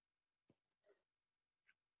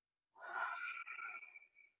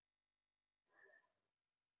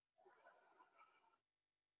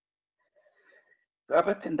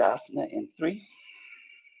 Garbhapindasana in 3,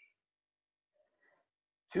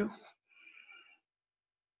 2,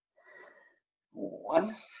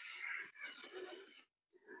 1.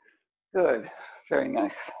 Good. Very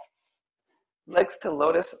nice. Legs to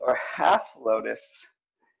lotus or half lotus.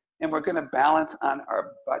 And we're going to balance on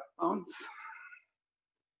our butt bones.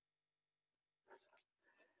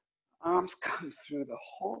 Arms come through the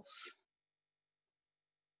holes.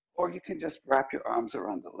 Or you can just wrap your arms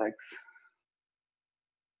around the legs.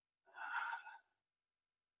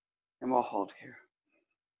 And we'll hold here.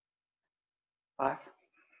 5,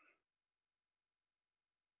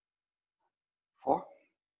 4,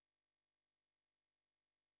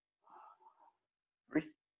 3,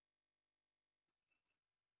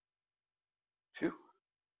 2,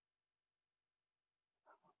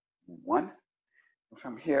 1. And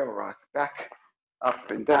from here, rock back, up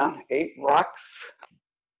and down. 8 rocks.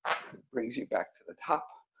 Brings you back to the top.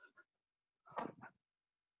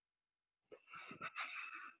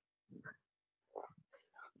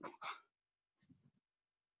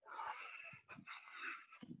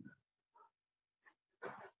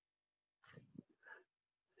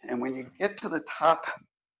 And when you get to the top,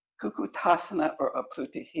 Kukutasana or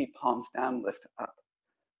Aplutihi, palms down, lift up.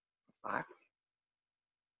 5,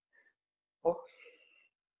 4,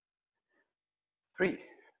 3,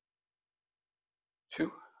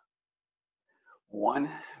 2, 1.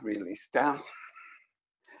 Release down.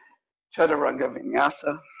 Chaturanga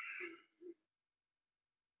Vinyasa.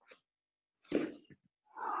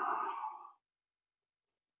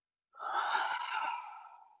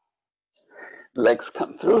 Legs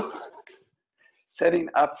come through. Setting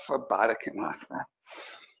up for Baddha Konasana.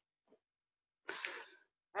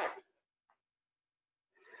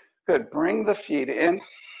 Good. Bring the feet in.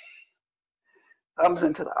 Thumbs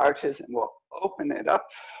into the arches, and we'll open it up.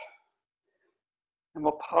 And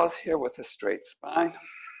we'll pause here with a straight spine.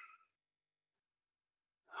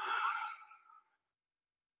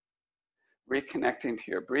 Reconnecting to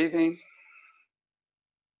your breathing.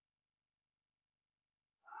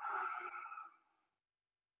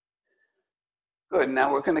 Good.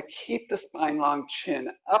 Now we're going to keep the spine long, chin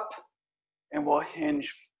up, and we'll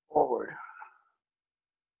hinge forward.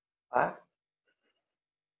 5,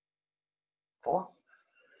 4,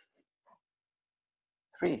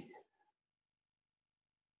 3,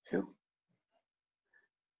 2,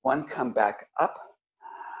 1. Come back up.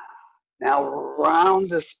 Now round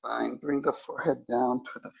the spine. Bring the forehead down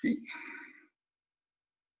to the feet.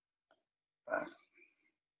 5,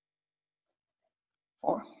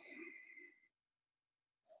 4,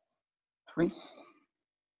 3,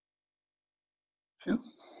 2,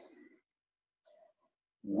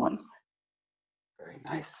 1. Very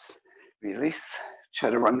nice. Release.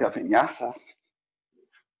 Chaturanga Vinyasa.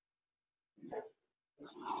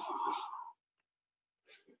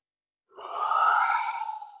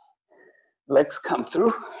 Legs come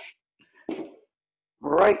through.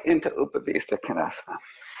 Right into Upavista Konasana.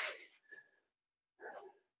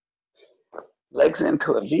 Legs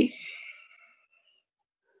into a V.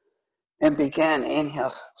 And begin.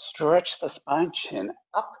 Inhale. Stretch the spine, chin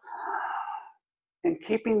up. And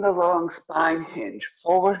keeping the long spine, hinge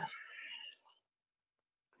forward.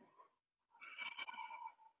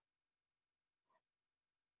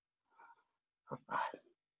 5,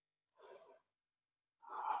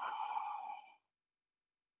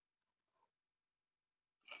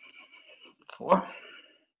 4,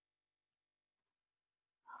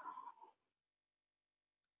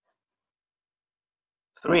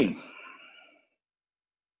 3,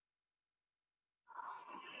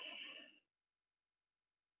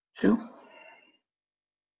 2,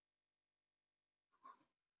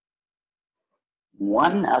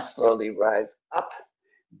 1. Now slowly rise up.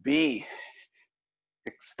 B.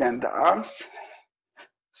 Extend the arms.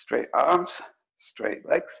 Straight arms. Straight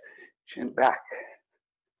legs. Chin back.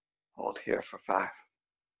 Hold here for 5,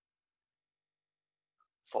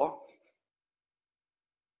 4,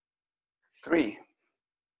 3,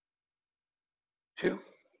 2,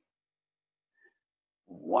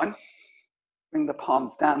 1. Bring the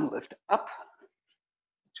palms down, lift up.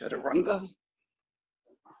 Chaturanga.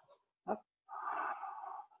 Up.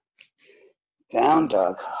 Down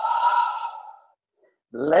dog.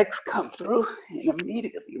 Legs come through and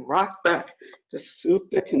immediately rock back to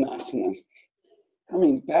Supta Konasana.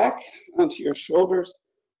 Coming back onto your shoulders,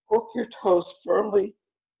 hook your toes firmly,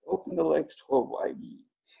 open the legs to a wide V.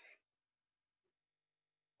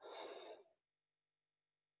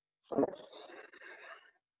 5,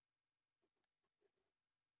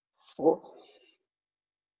 4,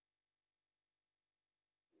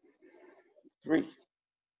 3,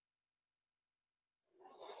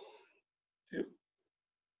 2,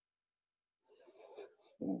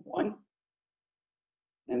 1.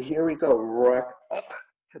 And here we go. Rock up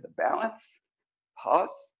to the balance. Pause.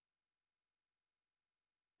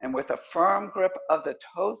 And with a firm grip of the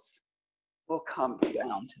toes, we'll come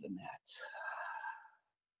down to the mat.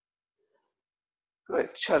 Good.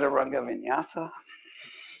 Chaturanga Vinyasa.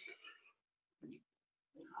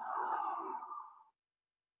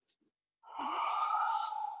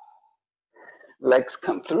 Legs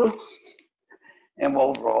come through, and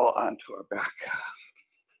we'll roll onto our back.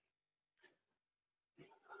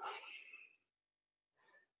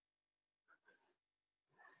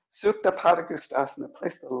 Supta Padangusthasana.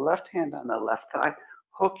 Place the left hand on the left thigh.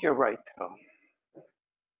 Hook your right toe.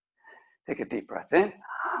 Take a deep breath in.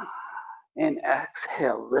 And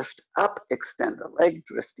exhale, lift up, extend the leg,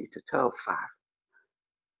 drishti to toe. 5,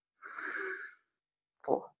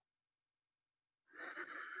 4,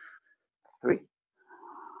 3,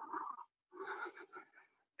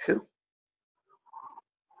 2,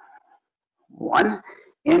 1.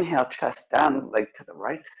 Inhale, chest down, leg to the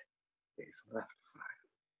right, gaze left. 5,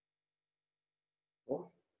 4,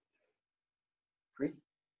 3,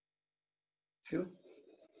 2,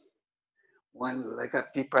 1. Leg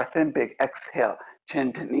up, deep breath in, big exhale,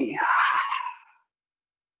 chin to knee.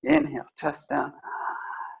 Inhale, chest down.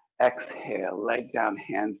 Exhale, leg down,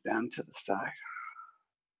 hands down to the side.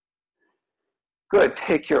 Good.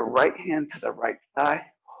 Take your right hand to the right thigh.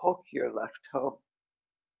 Hook your left toe.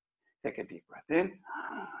 Take a deep breath in.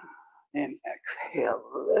 And exhale,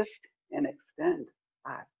 lift and extend.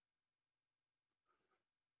 5,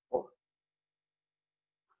 4,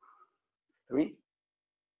 3,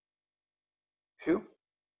 2,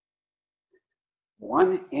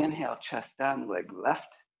 1. Inhale, chest down, leg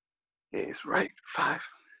left, gaze right. 5,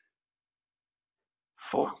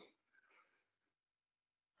 4,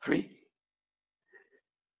 3,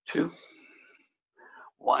 2,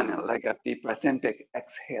 1. Leg up, deep breath in, big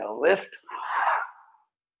exhale, lift.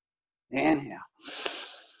 Inhale.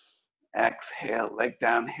 Exhale, leg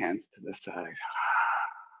down, hands to the side.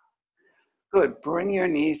 Good. Bring your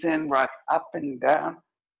knees in, rock up and down.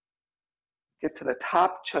 Get to the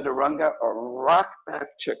top, chaturanga, or rock back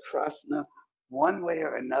chakrasana. One way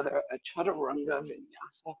or another, a chaturanga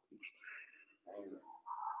vinyasa.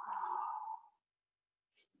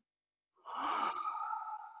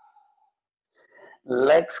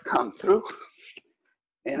 Legs come through,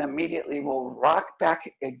 and immediately we'll rock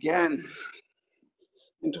back again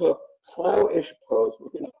into a plow-ish pose. We're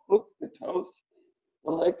going to hook the toes.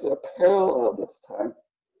 The legs are parallel this time.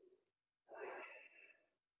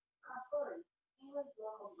 English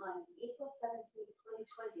local time, April 17,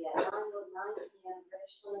 2020 at 9:09 p.m.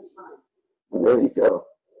 British Summer Time. There you go.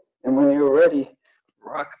 And when you're ready,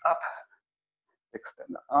 rock up. Extend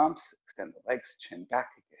the arms, extend the legs, chin back,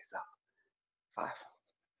 gaze up. 5,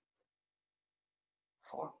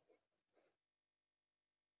 4,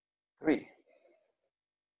 3,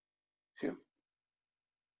 2,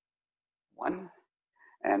 1.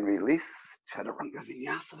 And release, chaturanga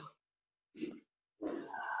vinyasa.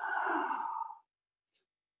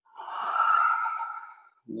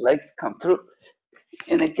 Legs come through.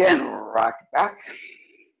 And again, rock back.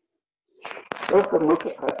 Go for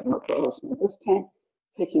Mukha Asana. This time,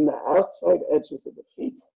 taking the outside edges of the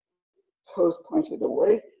feet, toes pointed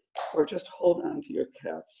away, or just hold on to your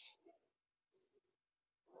calves.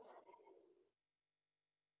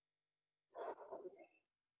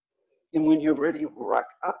 And when you're ready, rock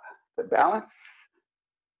up to balance.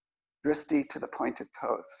 Drishti to the pointed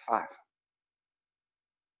toes. 5,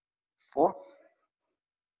 4,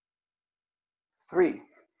 3,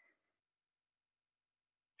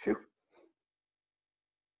 2,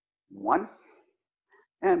 1.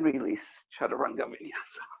 And release, chaturanga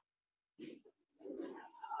vinyasa.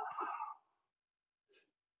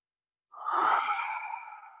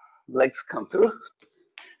 Legs come through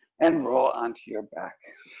and roll onto your back.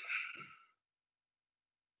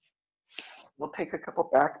 We'll take a couple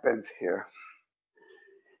back bends here.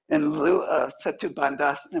 In lieu of Setu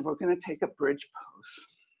Bandhasana, we're going to take a bridge pose.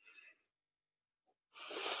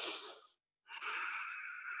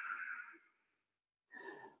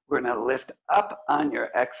 We're going to lift up on your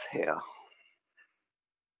exhale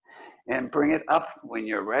and bring it up when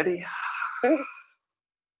you're ready.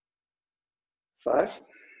 5,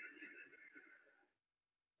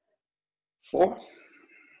 4,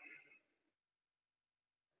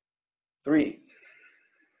 3,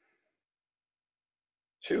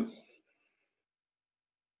 2,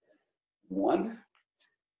 1,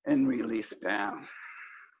 and release down.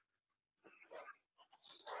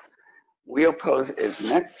 Wheel pose is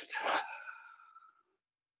next.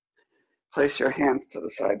 Place your hands to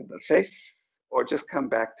the side of the face, or just come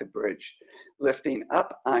back to bridge. Lifting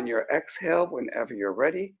up on your exhale whenever you're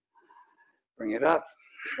ready. Bring it up.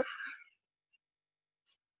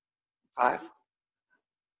 5,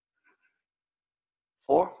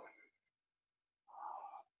 4,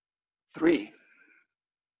 3,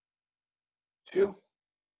 2,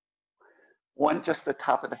 1. Just the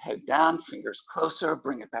top of the head down, fingers closer,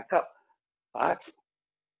 bring it back up. 5,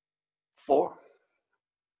 4,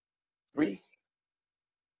 3,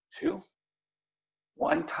 2,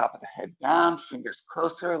 1. Top of the head down, fingers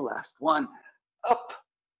closer. Last one. Up.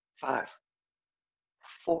 5,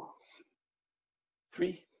 4,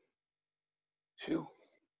 3, 2,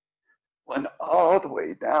 1. All the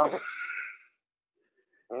way down.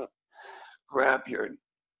 Grab your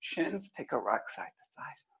shins, take a rock side to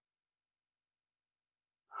side.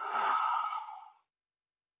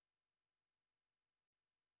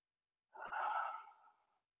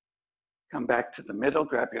 Come back to the middle,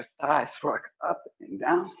 grab your thighs, rock up and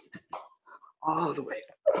down, all the way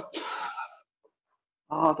up,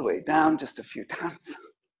 all the way down, just a few times.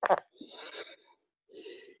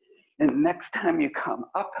 And next time you come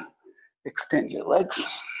up, extend your legs,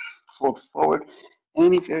 fold forward,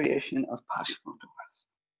 any variation of Paschimottanasana.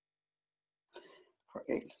 For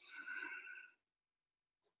 8.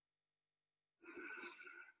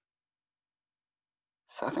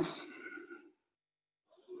 7.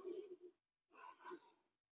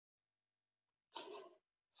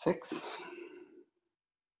 6.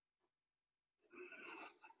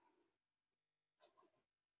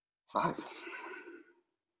 5.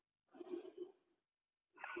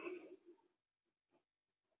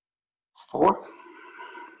 4.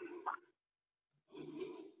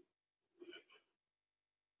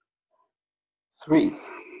 3.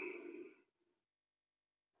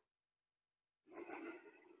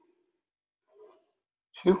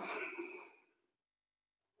 2.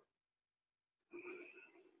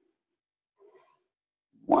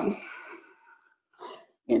 1.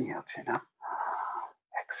 Inhale, chin up.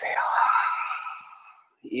 Exhale.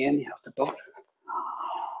 Inhale to boat.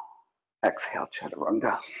 Exhale,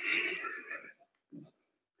 chaturanga.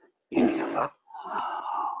 Inhale up.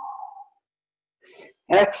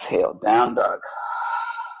 Exhale, down dog.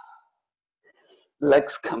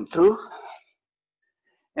 Legs come through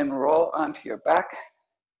and roll onto your back,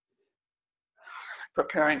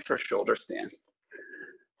 preparing for shoulder stand.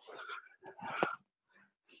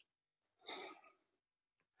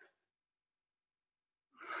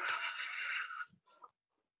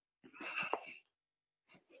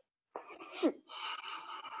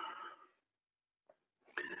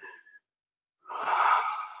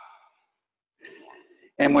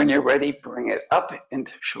 And when you're ready, bring it up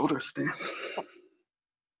into shoulder stand.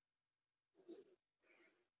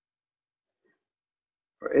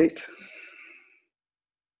 For 8.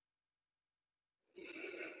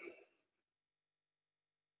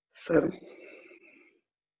 7.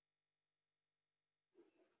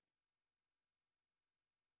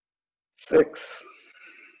 6.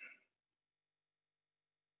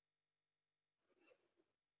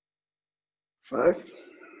 5.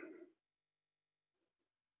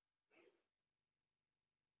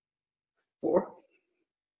 4.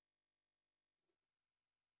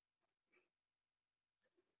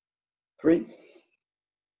 3.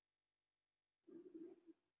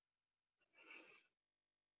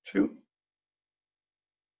 2.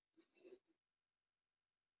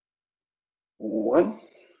 1.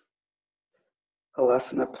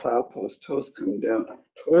 Halasana plow pose. Toes come down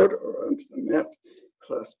toward or onto the mat.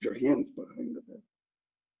 Clasp your hands behind the bed.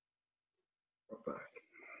 For 5.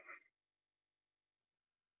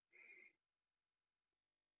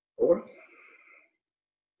 4.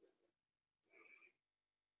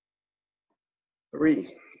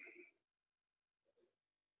 3.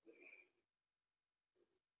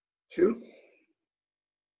 2.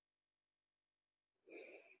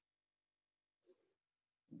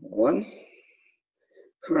 1.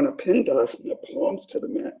 Karnapindasana, palms to the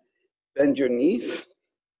mat. Bend your knees.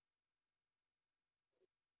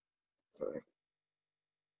 5.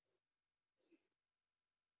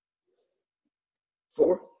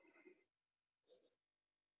 4.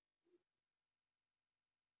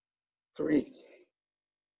 3.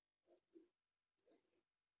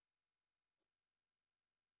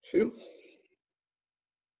 2.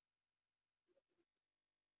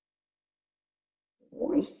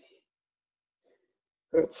 1.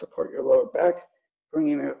 Good. Support your lower back,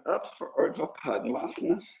 bringing it up for Urdhva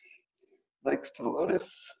Padmasana. Legs to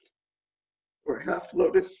lotus or half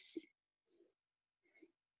lotus.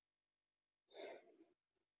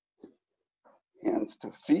 Hands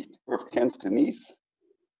to feet or hands to knees.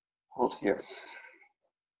 Hold here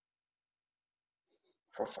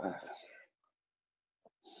for 5.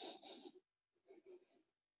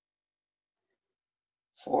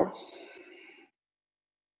 4.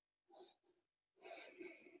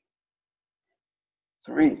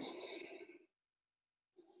 3,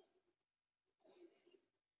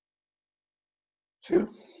 2,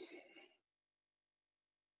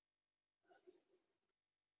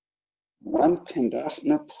 1.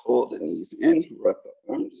 Pindasana, pull the knees in, wrap the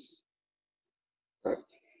arms. 5,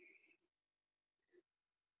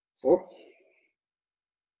 4,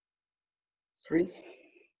 3,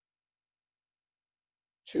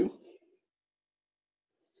 2,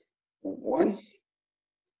 1.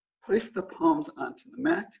 Place the palms onto the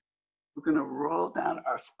mat. We're going to roll down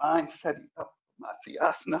our spine, setting up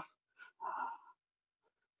Matsyasana.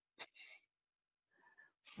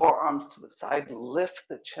 Forearms to the side, lift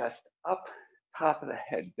the chest up, top of the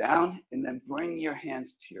head down, and then bring your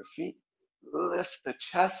hands to your feet. Lift the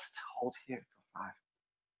chest, hold here for 5,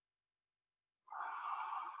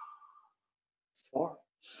 4,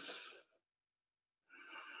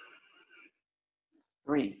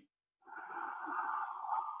 3,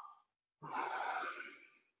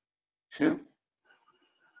 2,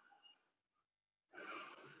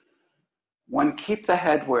 1. Keep the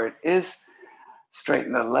head where it is.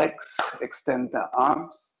 Straighten the legs, extend the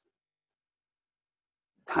arms.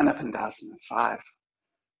 Tanapindasana. 5,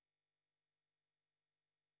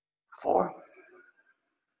 4,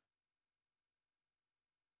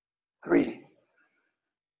 3,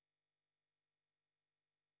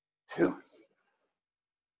 2,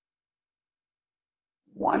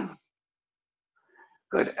 1.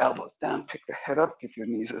 Good. Elbows down. Pick the head up. Give your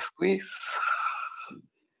knees a squeeze.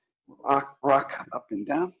 Rock up and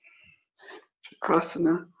down.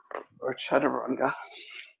 Chakrasana or Chaturanga.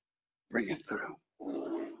 Bring it through.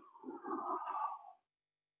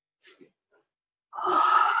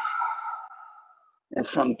 And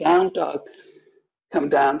from down dog, come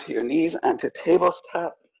down to your knees onto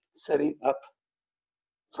tabletop, setting up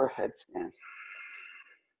for headstand.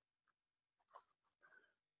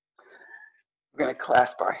 We're going to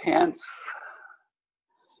clasp our hands,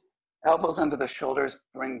 elbows under the shoulders,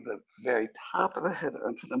 bring the very top of the head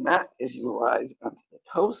onto the mat as you rise onto the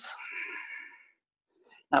toes.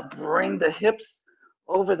 Now bring the hips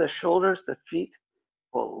over the shoulders, the feet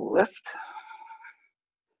will lift.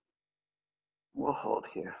 We'll hold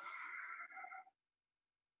here.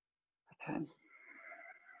 10,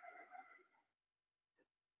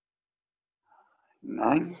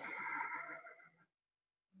 9,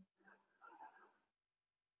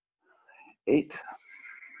 8,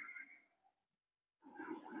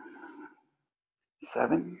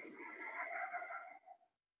 7,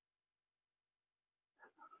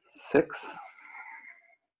 6,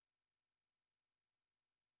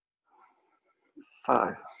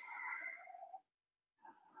 5,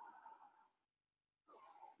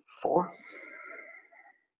 4,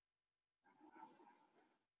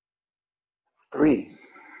 3,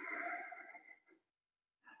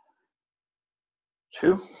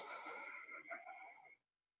 2,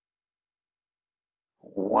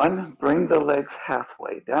 1. Bring the legs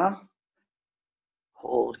halfway down.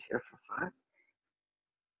 Hold here for 5,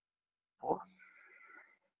 4,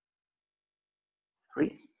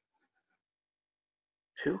 3,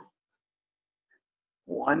 2,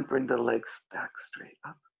 1. Bring the legs back straight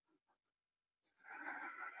up.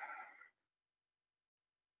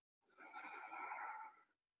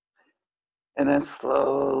 And then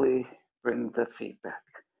slowly bring the feet back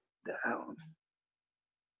down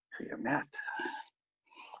to your mat.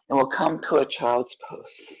 And we'll come to a child's pose.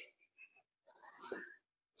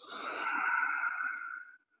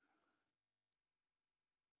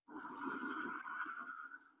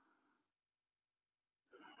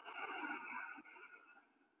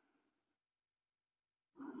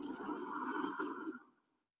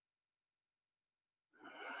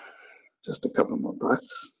 Just a couple more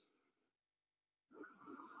breaths.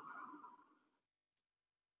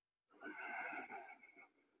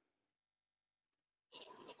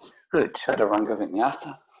 Good. Chaturanga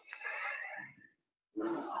Vinyasa.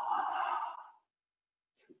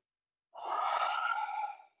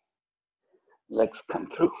 Legs come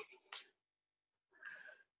through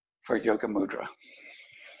for Yoga Mudra.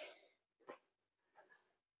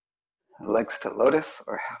 Legs to lotus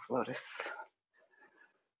or half lotus.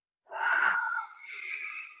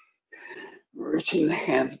 Reaching the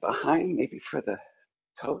hands behind, maybe for the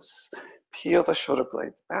toes. Peel the shoulder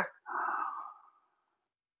blades back.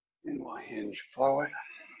 And we'll hinge forward.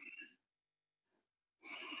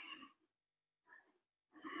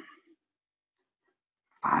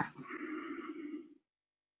 5,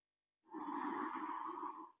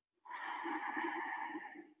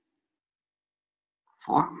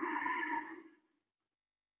 4,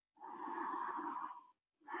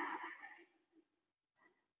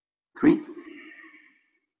 3,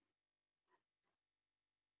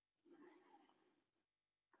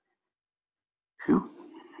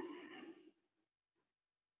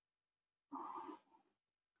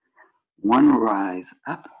 One, rise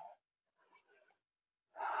up.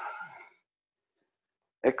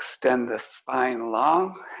 Extend the spine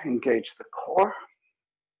long, engage the core.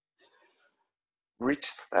 Reach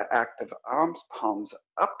the active arms, palms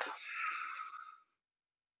up.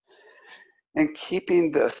 And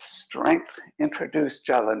keeping the strength, introduce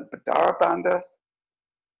Jalandhara Bandha,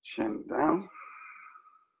 chin down.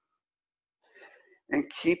 And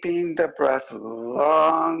keeping the breath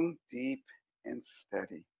long, deep, and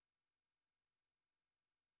steady.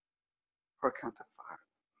 For a count of 5.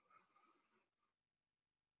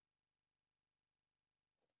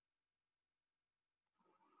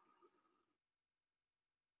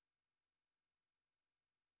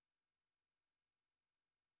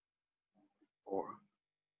 4.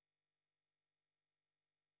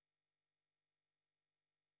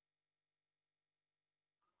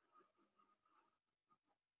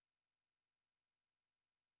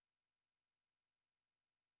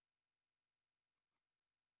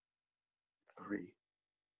 3.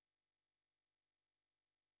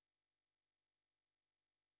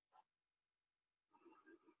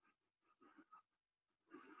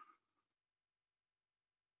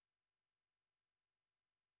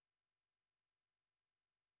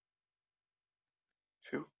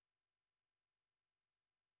 2.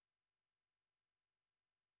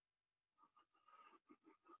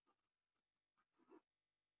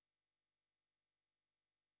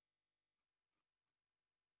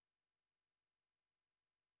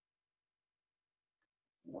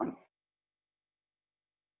 1.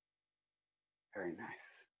 Very nice.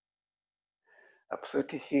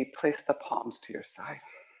 Apluti, place the palms to your side.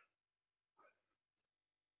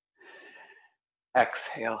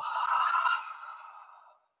 Exhale.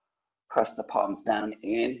 Press the palms down.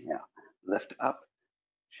 Inhale. Lift up.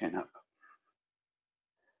 Chin up.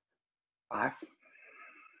 5.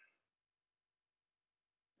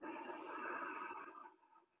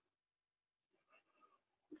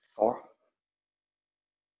 4.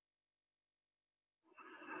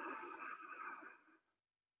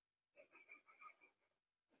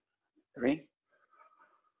 3.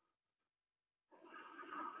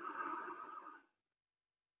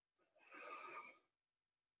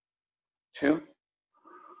 2.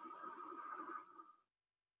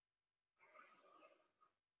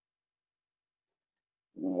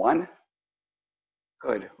 1.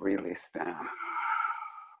 Good. Release down.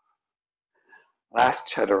 Last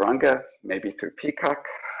chaturanga, maybe through peacock.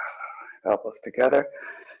 Elbows together.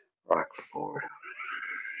 Rock forward.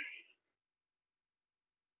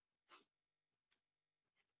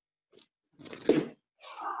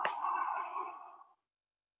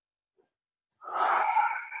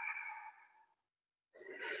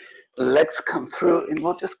 Legs come through, and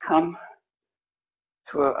we'll just come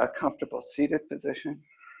to a comfortable seated position.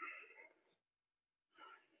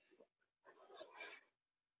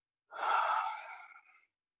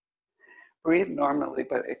 Breathe normally,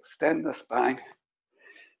 but extend the spine.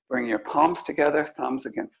 Bring your palms together, thumbs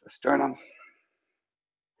against the sternum.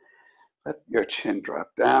 Let your chin drop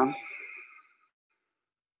down.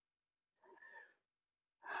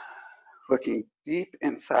 Looking deep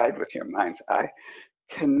inside with your mind's eye.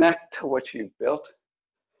 Connect to what you've built,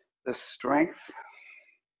 the strength,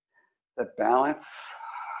 the balance,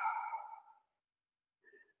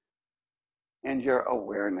 and your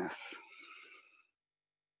awareness.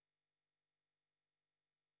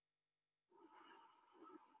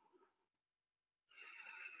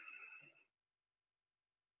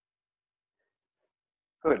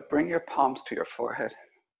 Good. Bring your palms to your forehead.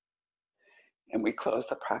 And we close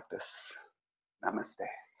the practice. Namaste.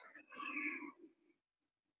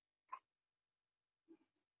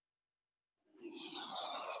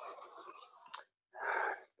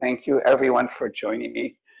 Thank you, everyone, for joining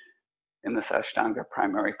me in this Ashtanga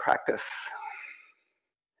primary practice.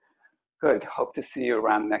 Good. Hope to see you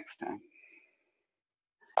around next time.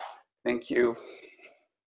 Thank you.